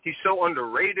 he's so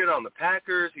underrated on the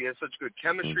Packers. He has such good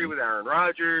chemistry with Aaron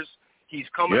Rodgers. He's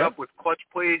coming up with clutch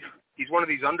plays. He's one of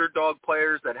these underdog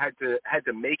players that had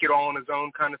to make it all on his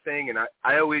own kind of thing. And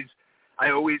I always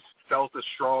felt a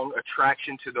strong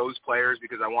attraction to those players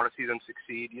because I want to see them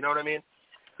succeed. You know what I mean?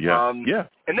 Yeah.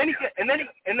 And then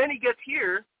he gets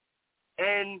here,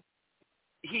 and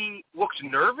he looks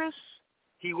nervous.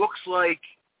 He looks like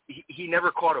he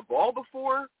never caught a ball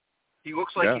before. He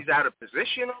looks like he's out of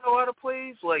position on a lot of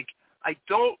plays. Like, I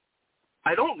don't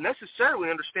necessarily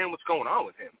understand what's going on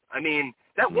with him. I mean,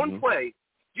 that one play,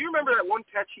 do you remember that one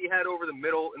catch he had over the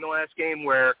middle in the last game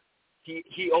where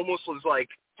he almost was like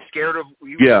scared of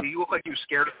he looked like he was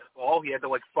scared of the ball. He had to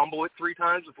like fumble it 3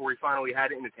 times before he finally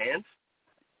had it in his hands.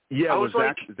 Yeah,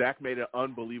 Zach made an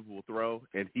unbelievable throw,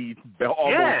 and he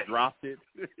almost dropped it.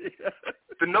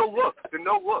 The no look.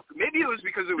 Maybe it was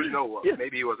because it was no look. Yeah.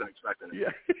 Maybe he wasn't expecting it.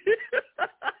 Yeah.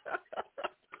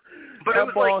 But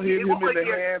that ball hit him in the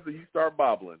hands, and he started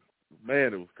bobbling.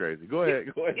 Man, it was crazy. Go ahead.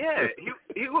 Yeah,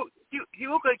 he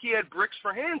looked like he had bricks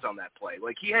for hands on that play.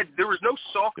 Like there was no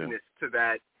softness to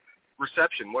that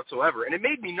reception whatsoever, and it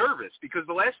made me nervous because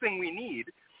the last thing we need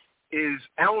is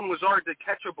Alan Lazard to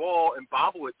catch a ball and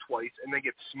bobble it twice and then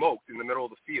get smoked in the middle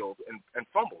of the field and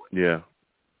fumble it. Yeah.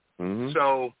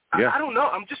 So I don't know.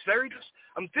 I'm just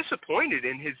I'm disappointed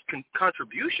in his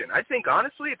contribution. I think,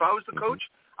 honestly, if I was the coach,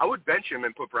 I would bench him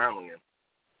and put Brownlee in.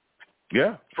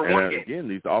 Yeah. For one game.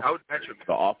 Again, I would bench him.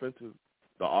 The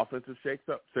offensive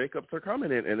shakeups are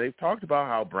coming in, and they've talked about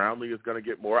how Brownlee is going to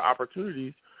get more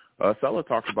opportunities. Sulla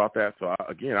talked about that. So,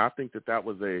 I think that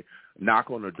was a knock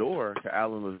on the door to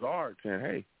Allen Lazard saying,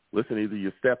 hey, listen, either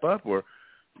you step up or,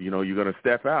 you're going to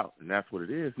step out, and that's what it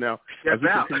is. Now, as we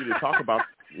continue to talk about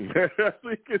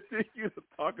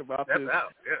this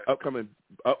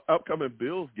upcoming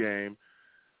Bills game,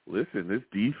 listen, this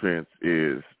defense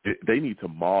they need to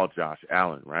maul Josh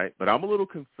Allen, right? But I'm a little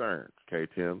concerned, okay,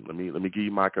 Tim? Let me give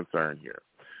you my concern here.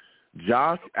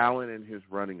 Josh Allen and his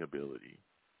running ability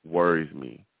worries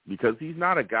me because he's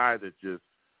not a guy that just,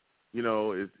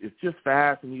 is just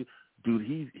fast and he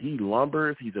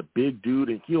lumbers. He's a big dude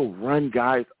and he'll run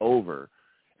guys over.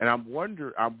 And I'm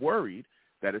worried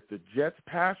that if the Jets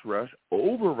pass rush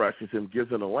overrushes him,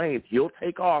 gives him a lane, he'll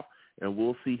take off and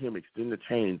we'll see him extend the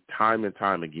chain time and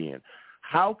time again.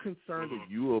 How concerned are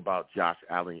you about Josh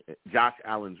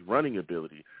Allen's running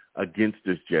ability against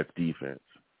this Jets defense?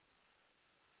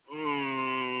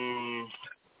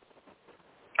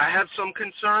 I have some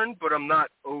concern, but I'm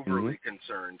not overly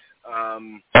concerned.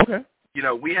 Okay.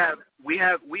 We have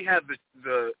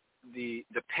the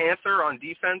Panther on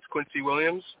defense, Quincy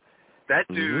Williams. That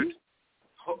dude.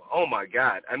 Oh my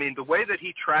God! I mean, the way that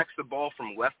he tracks the ball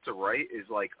from left to right is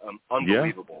like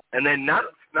unbelievable. Yeah. And then not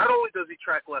only does he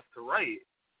track left to right,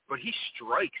 but he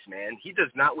strikes, man. He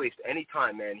does not waste any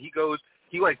time, man. He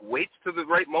waits to the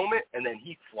right moment, and then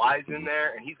he flies in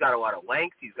there. And he's got a lot of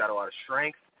length. He's got a lot of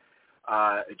strength,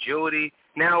 agility.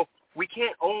 Now we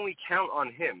can't only count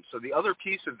on him. So the other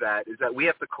piece of that is that we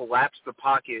have to collapse the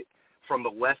pocket from the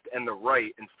left and the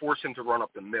right and force him to run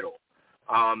up the middle.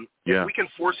 If we can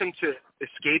force him to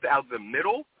escape out the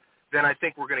middle, then I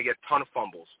think we're going to get a ton of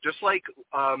fumbles. Just like,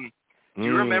 do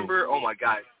you remember, oh my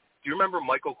God, do you remember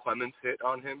Michael Clemens' hit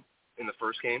on him in the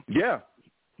first game? Yeah,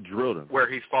 drilled him. Where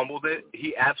he fumbled it,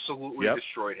 he absolutely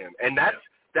destroyed him. And that's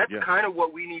kind of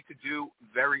what we need to do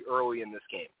very early in this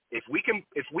game. If we can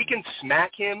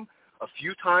smack him a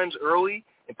few times early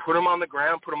and put him on the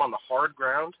ground, put him on the hard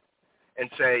ground,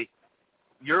 and say,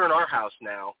 you're in our house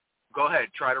now. Go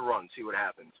ahead, try to run, see what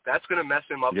happens. That's going to mess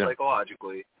him up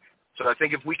psychologically. So I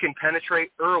think if we can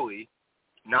penetrate early,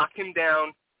 knock him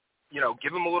down,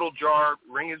 give him a little jar,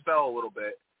 ring his bell a little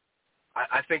bit,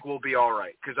 I think we'll be all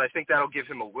right because I think that'll give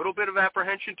him a little bit of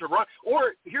apprehension to run.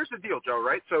 Or here's the deal, Joe,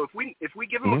 right? So if we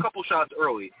give him a couple shots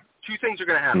early, two things are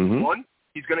going to happen. One,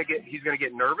 he's going to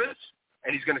get nervous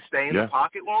and he's going to stay in the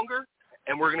pocket longer,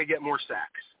 and we're going to get more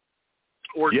sacks.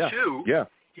 Or two,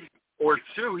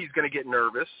 he's going to get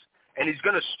nervous. And he's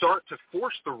going to start to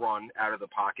force the run out of the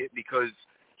pocket because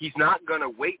he's not going to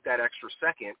wait that extra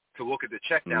second to look at the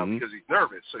check down because he's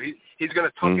nervous. So he's going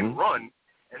to tuck and run,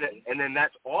 and then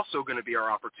that's also going to be our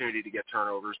opportunity to get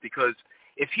turnovers because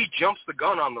if he jumps the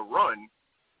gun on the run,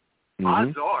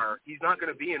 odds are he's not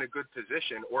going to be in a good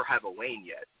position or have a lane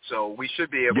yet. So we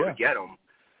should be able to get him.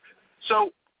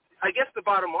 So I guess the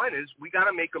bottom line is we got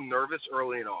to make him nervous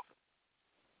early and often.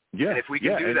 Yeah. And if we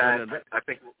can do that, I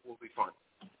think we'll be fine.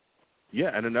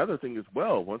 Yeah, and another thing as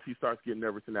well, once he starts getting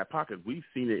nervous in that pocket, we've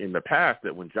seen it in the past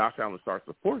that when Josh Allen starts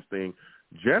to force things,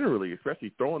 generally,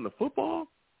 especially throwing the football,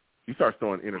 he starts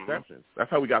throwing interceptions. That's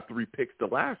how we got 3 picks the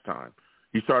last time.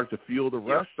 He started to feel the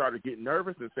rush, started getting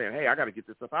nervous and saying, hey, I got to get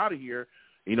this stuff out of here.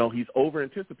 He's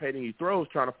over-anticipating. He throws,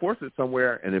 trying to force it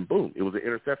somewhere, and then boom, it was an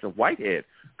interception. Whitehead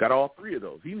got all 3 of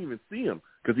those. He didn't even see him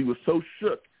because he was so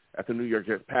shook at the New York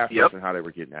Jets pass rush and how they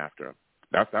were getting after him.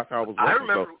 That's how it was working. I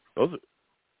remember. So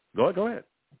Go ahead. Go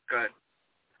ahead.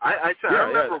 I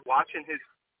remember watching his.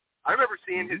 I remember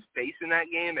seeing his face in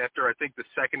that game after I think the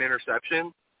second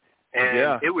interception,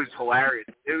 and it was hilarious.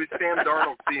 It was Sam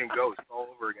Darnold seeing ghosts all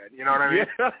over again. You know what I mean?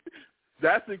 Yeah.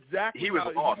 That's exactly. He was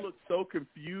awesome. He looked so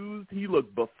confused. He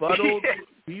looked befuddled.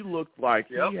 He looked like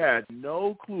he had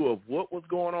no clue of what was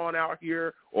going on out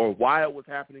here or why it was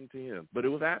happening to him, but it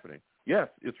was happening. Yes,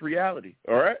 it's reality.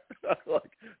 All right, like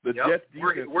the Jets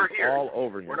defense is all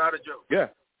over him. We're not a joke. Yeah.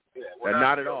 And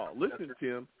not at all. Listen,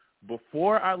 Tim,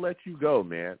 before I let you go,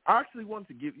 man, I actually wanted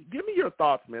to give me your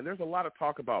thoughts, man. There's a lot of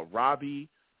talk about Robbie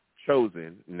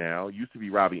Chosen now, used to be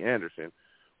Robbie Anderson.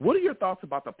 What are your thoughts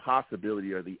about the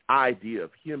possibility or the idea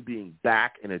of him being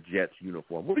back in a Jets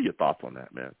uniform? What are your thoughts on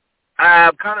that, man?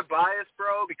 I'm kind of biased,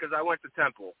 bro, because I went to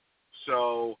Temple.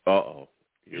 So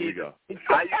here we go.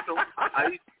 Go ahead.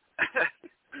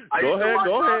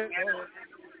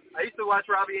 I used to watch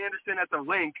Robbie Anderson at the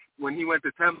Link when he went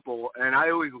to Temple, and I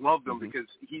always loved him because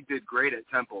he did great at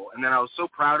Temple. And then I was so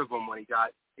proud of him when he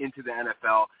got into the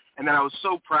NFL. And then I was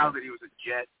so proud that he was a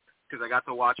Jet because I got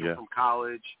to watch him from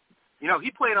college. You know, he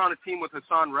played on a team with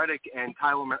Hassan Reddick and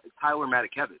Tyler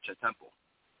Matakevich at Temple.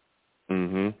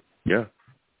 Yeah.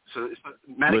 So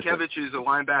Matakevich is a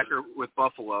linebacker with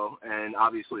Buffalo, and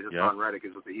obviously Hassan Reddick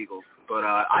is with the Eagles. But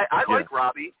I like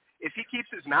Robbie. If he keeps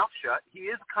his mouth shut, he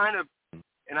is kind of,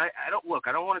 and I don't want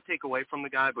to take away from the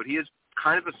guy, but he is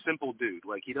kind of a simple dude.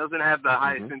 Like, he doesn't have the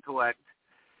highest intellect,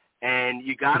 and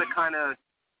you got to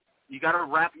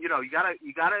wrap, he's got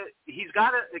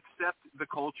to accept the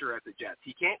culture at the Jets.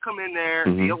 He can't come in there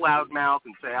and be a loudmouth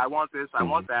and say, I want this, I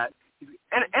want that.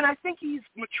 And I think he's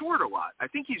matured a lot. I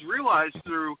think he's realized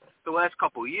through the last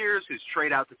couple of years, his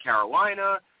trade out to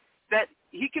Carolina, that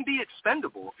he can be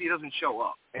expendable if he doesn't show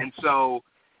up. And so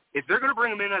if they're going to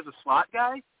bring him in as a slot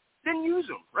guy, then use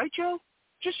him. Right, Joe?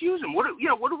 Just use him. What do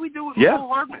we do with Micheal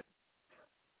Hardman?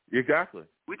 Exactly.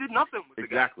 We did nothing with the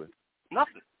guy.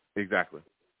 Nothing. Exactly.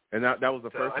 And that was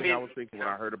the first thing I was thinking when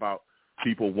I heard about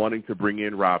people wanting to bring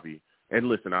in Robbie. And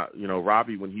listen,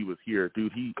 Robbie, when he was here,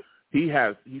 dude,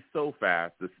 he's so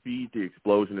fast. The speed, the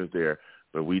explosion is there.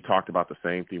 But we talked about the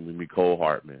same thing with Micheal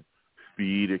Hardman.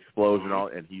 Speed, explosion,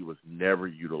 and he was never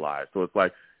utilized. So it's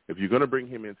like, if you're going to bring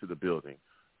him into the building,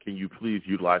 can you please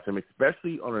utilize him,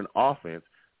 especially on an offense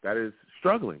that is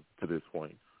struggling to this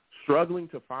point, struggling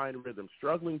to find rhythm,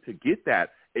 struggling to get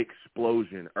that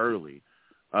explosion early.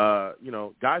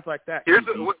 Guys like that,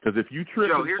 because if you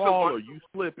trip and fall or you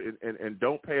slip and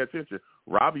don't pay attention,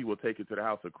 Robbie will take it to the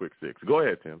house a quick 6. Go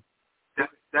ahead, Tim.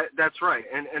 That's right.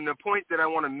 And the point that I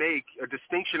want to make, a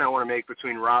distinction I want to make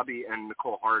between Robbie and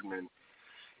Micheal Hardman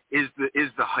is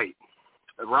the height.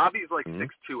 Robbie's like 6'2",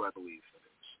 I believe.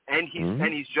 And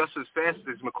he's just as fast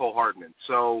as Micheal Hardman.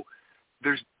 So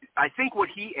I think what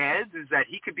he adds is that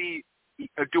he could be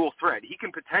a dual threat. He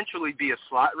can potentially be a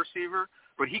slot receiver,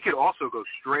 but he could also go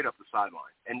straight up the sideline.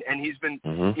 And he's been,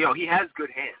 he has good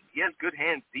hands. He has good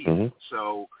hands deep.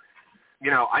 So,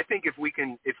 I think if we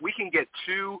can get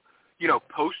two,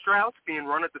 post routes being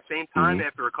run at the same time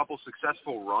after a couple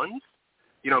successful runs,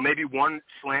 maybe one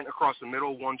slant across the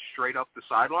middle, one straight up the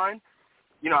sideline,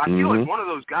 I feel like one of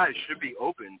those guys should be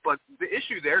open. But the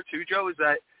issue there too, Joe, is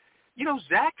that,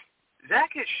 Zach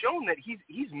has shown that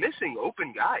he's missing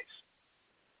open guys,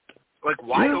 like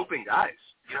wide open guys.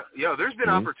 There's been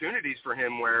opportunities for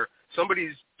him where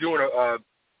somebody's doing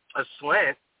a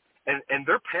slant and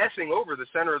they're passing over the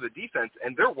center of the defense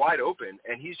and they're wide open,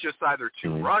 and he's just either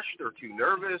too rushed or too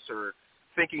nervous or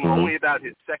thinking only about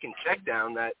his second check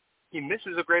down that he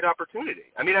misses a great opportunity.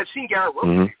 I mean, I've seen Garrett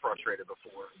Wilson be frustrated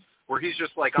before, where he's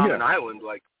just like on an island,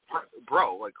 like,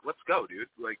 bro, like, let's go, dude,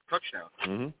 like,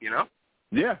 touchdown,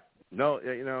 Yeah, no,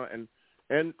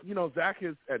 and Dak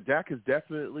is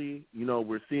definitely,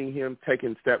 we're seeing him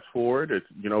taking steps forward. It's,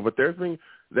 but there's been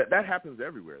that happens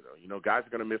everywhere though. Guys are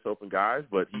going to miss open guys,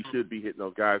 but he should be hitting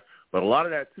those guys. But a lot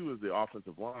of that too is the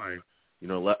offensive line,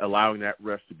 allowing that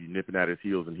rush to be nipping at his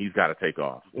heels, and he's got to take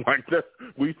off. Like that,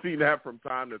 we've seen that from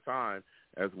time to time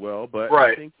as well. But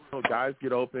I think guys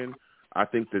get open. I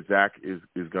think that Zach is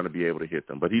going to be able to hit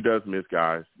them, but he does miss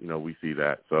guys. We see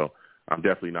that. So I'm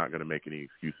definitely not going to make any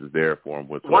excuses there for him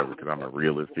whatsoever because I'm a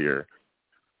realist here.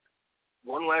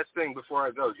 One last thing before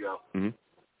I go, Joe.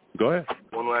 Go ahead.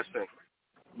 One last thing.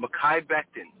 Mekhi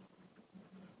Becton.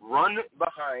 Run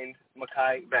behind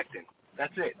Mekhi Becton.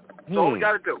 That's it. That's all we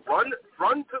got to do. Run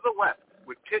to the left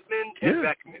with Pittman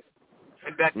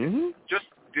and Becton. Just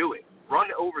do it. Run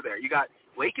over there. You got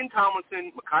Laken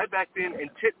Tomlinson, Mekhi Becton, and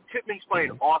Pittman's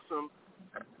playing awesome.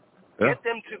 Get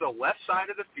them to the left side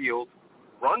of the field.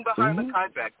 Run behind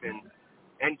Mekhi Becton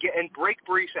and break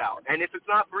Brees out. And if it's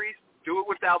not Brees, do it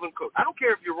with Dalvin Cook. I don't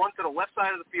care if you run to the left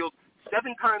side of the field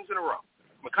 7 times in a row.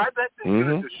 Mekhi Becton is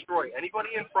going to destroy anybody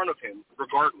in front of him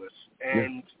regardless.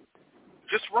 And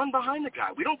just run behind the guy.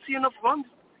 We don't see enough runs,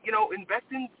 in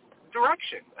Becton's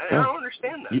direction. I don't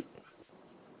understand that.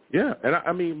 Yeah, and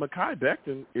I mean, Mekhi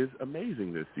Becton is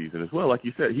amazing this season as well. Like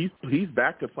you said, he's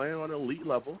back to playing on an elite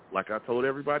level, like I told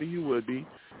everybody he would be,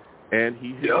 and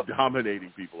he's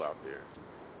dominating people out there.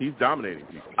 He's dominating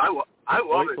people. I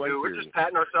love it, dude. We're just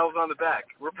patting ourselves on the back.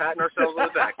 We're patting ourselves on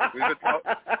the back.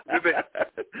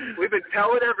 We've been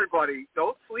telling everybody,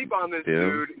 don't sleep on this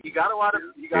dude. He got a lot of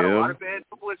bad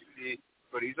publicity,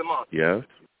 but he's a monster. Yes,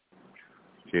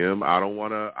 Tim.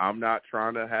 I'm not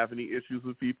trying to have any issues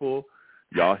with people.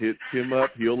 Y'all hit Tim up.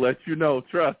 He'll let you know.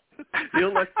 Trust.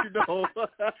 He'll let you know.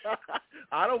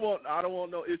 I don't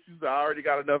want no issues. I already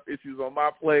got enough issues on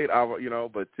my plate.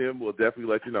 But Tim will definitely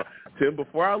let you know. Tim,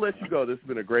 before I let you go, this has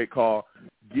been a great call.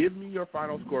 Give me your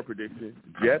final score prediction.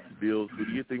 Jets, Bills. Who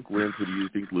do you think wins? Who do you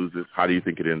think loses? How do you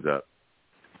think it ends up?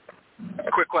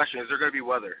 Quick question: is there going to be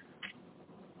weather?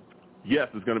 Yes,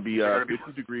 it's going to be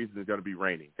 50 degrees and it's going to be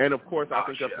raining. And, of course, I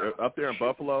think up there in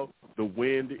Buffalo, the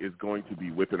wind is going to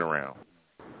be whipping around.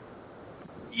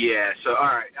 Yeah, so, all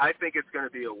right, I think it's going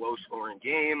to be a low-scoring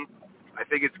game. I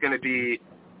think it's going to be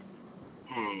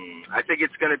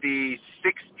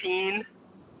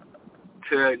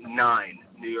 16-9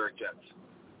 New York Jets.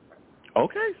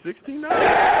 Okay, 16-9.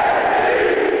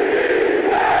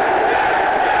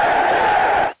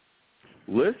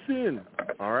 Listen,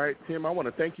 all right, Tim, I want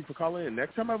to thank you for calling in.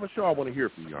 Next time I have a show, I want to hear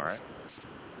from you, all right?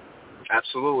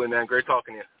 Absolutely, man. Great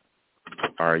talking to you.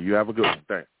 All right, you have a good one.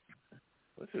 Thanks.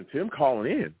 Listen, Tim calling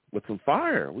in with some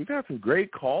fire. We've had some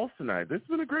great calls tonight. This has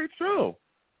been a great show.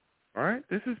 All right,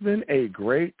 this has been a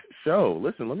great show.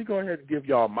 Listen, let me go ahead and give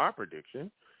y'all my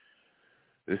prediction.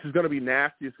 This is going to be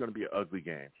nasty. It's going to be an ugly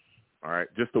game. All right,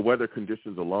 just the weather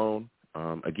conditions alone.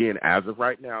 Again, as of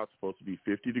right now, it's supposed to be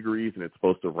 50 degrees and it's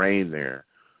supposed to rain there.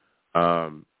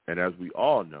 And as we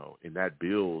all know, in that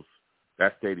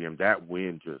stadium, that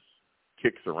wind just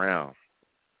kicks around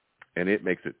and it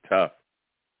makes it tough.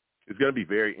 It's going to be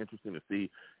very interesting to see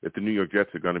if the New York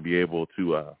Jets are going to be able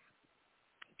to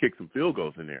kick some field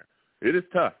goals in there. It is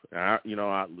tough.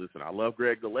 Listen, I love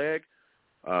Greg the Leg.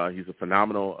 He's a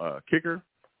phenomenal kicker,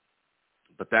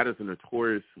 but that is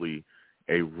notoriously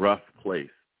a rough place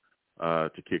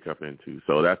to kick up into.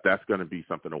 So that's going to be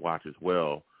something to watch as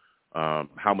well,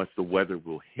 how much the weather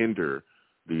will hinder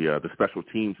the special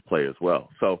teams play as well.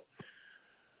 So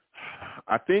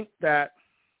I think that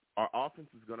our offense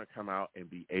is going to come out and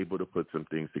be able to put some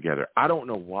things together. I don't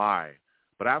know why,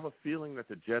 but I have a feeling that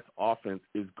the Jets offense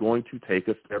is going to take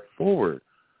a step forward.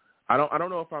 I don't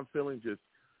know if I'm feeling just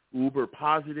uber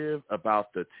positive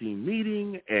about the team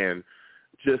meeting and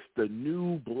just the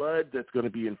new blood that's going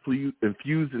to be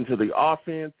infused into the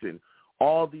offense and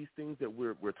all these things that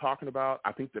we're talking about.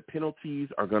 I think the penalties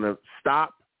are going to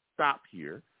stop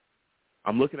here.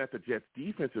 I'm looking at the Jets'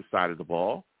 defensive side of the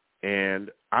ball, and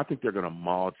I think they're going to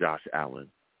maul Josh Allen.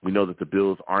 We know that the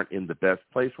Bills aren't in the best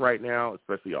place right now,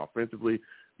 especially offensively.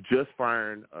 Just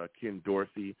firing Ken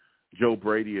Dorsey. Joe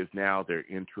Brady is now their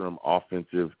interim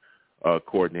offensive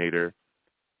coordinator.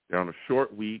 They're on a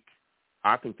short week.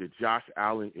 I think that Josh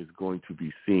Allen is going to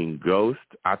be seeing ghosts.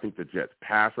 I think the Jets'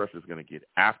 pass rush is going to get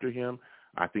after him.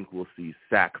 I think we'll see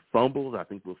sack fumbles. I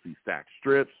think we'll see sack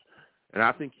strips. And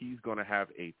I think he's going to have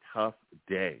a tough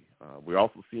day. We're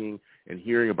also seeing and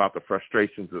hearing about the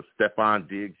frustrations of Stephon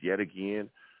Diggs yet again.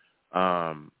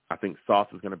 I think Sauce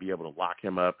is going to be able to lock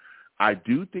him up. I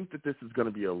do think that this is going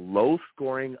to be a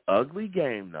low-scoring, ugly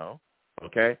game, though,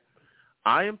 okay?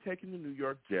 I am taking the New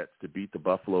York Jets to beat the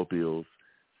Buffalo Bills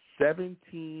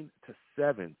 17-7.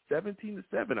 17-7.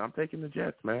 I'm taking the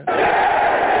Jets, man.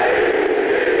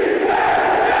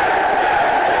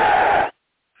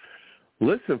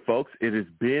 Listen, folks, it has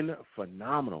been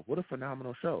phenomenal. What a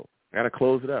phenomenal show. I got to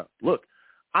close it up. Look,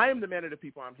 I am the man of the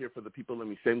people. I'm here for the people. Let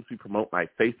me shamelessly promote my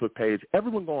Facebook page.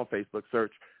 Everyone go on Facebook,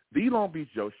 search The Long Beach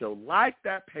Joe Show. Like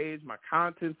that page. My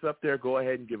content's up there. Go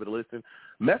ahead and give it a listen.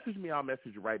 Message me. I'll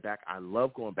message you right back. I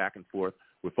love going back and forth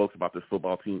with folks about this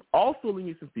football team. Also, leave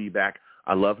me some feedback.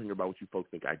 I love hearing about what you folks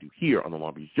think I do here on The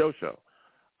Long Beach Joe Show.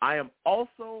 I am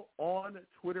also on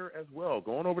Twitter as well.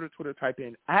 Going over to Twitter, type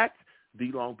in at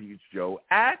The Long Beach Joe,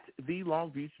 at The Long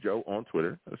Beach Joe on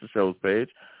Twitter. That's the show's page.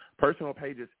 Personal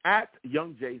page is at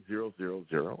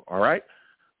YoungJ000. All right?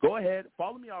 Go ahead.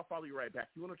 Follow me. I'll follow you right back.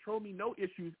 You want to troll me? No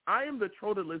issues. I am the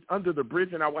troll that lives under the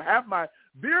bridge, and I will have my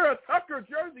Vera Tucker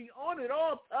jersey on at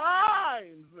all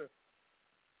times.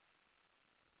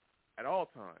 At all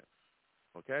times.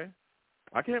 Okay?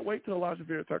 I can't wait till Elijah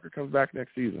Vera Tucker comes back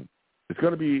next season. It's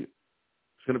going to be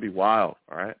wild,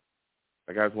 all right?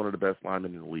 That guy's one of the best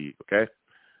linemen in the league, okay?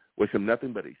 Wish him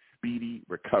nothing but a speedy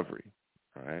recovery,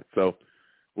 all right? So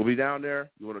we'll be down there.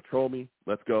 You want to troll me?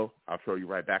 Let's go. I'll troll you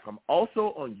right back. I'm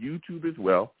also on YouTube as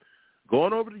well.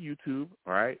 Going over to YouTube,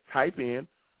 all right, type in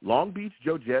Long Beach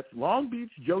Joe Jets, Long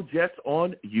Beach Joe Jets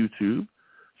on YouTube.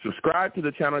 Subscribe to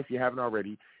the channel if you haven't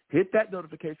already. Hit that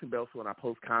notification bell so when I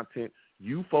post content,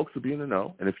 you folks will be in the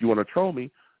know. And if you want to troll me,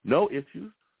 no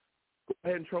issues. Go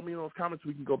ahead and troll me in those comments.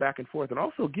 We can go back and forth. And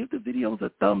also give the videos a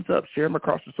thumbs up. Share them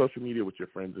across your social media with your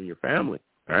friends and your family,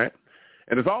 all right?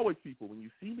 And as always, people, when you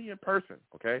see me in person,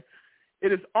 okay,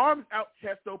 it is arms out,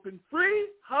 chest open, free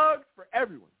hugs for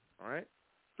everyone, all right?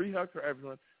 Free hugs for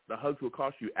everyone. The hugs will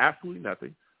cost you absolutely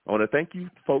nothing. I want to thank you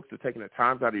folks for taking the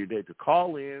time out of your day to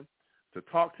call in, to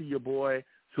talk to your boy.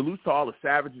 Salute to all the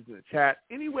savages in the chat.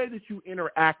 Any way that you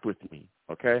interact with me,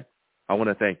 okay, I want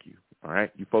to thank you, all right?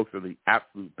 You folks are the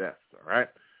absolute best, all right?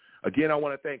 Again, I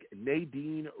want to thank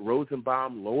Nadine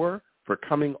Rosenbaum-Lower for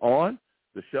coming on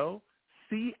the show.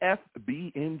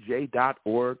 cfbnj.org,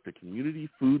 the Community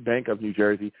Food Bank of New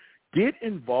Jersey. Get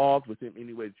involved with them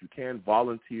any way that you can.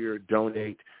 Volunteer,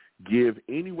 donate, give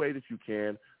any way that you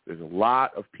can. There's a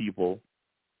lot of people,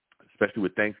 especially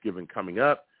with Thanksgiving coming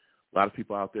up, a lot of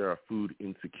people out there are food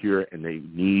insecure, and they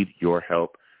need your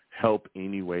help. Help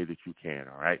any way that you can,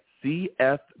 all right?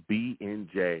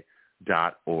 cfbnj.org,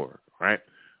 all right?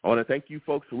 I want to thank you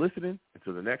folks for listening.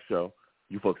 Until the next show,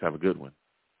 you folks have a good one.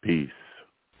 Peace.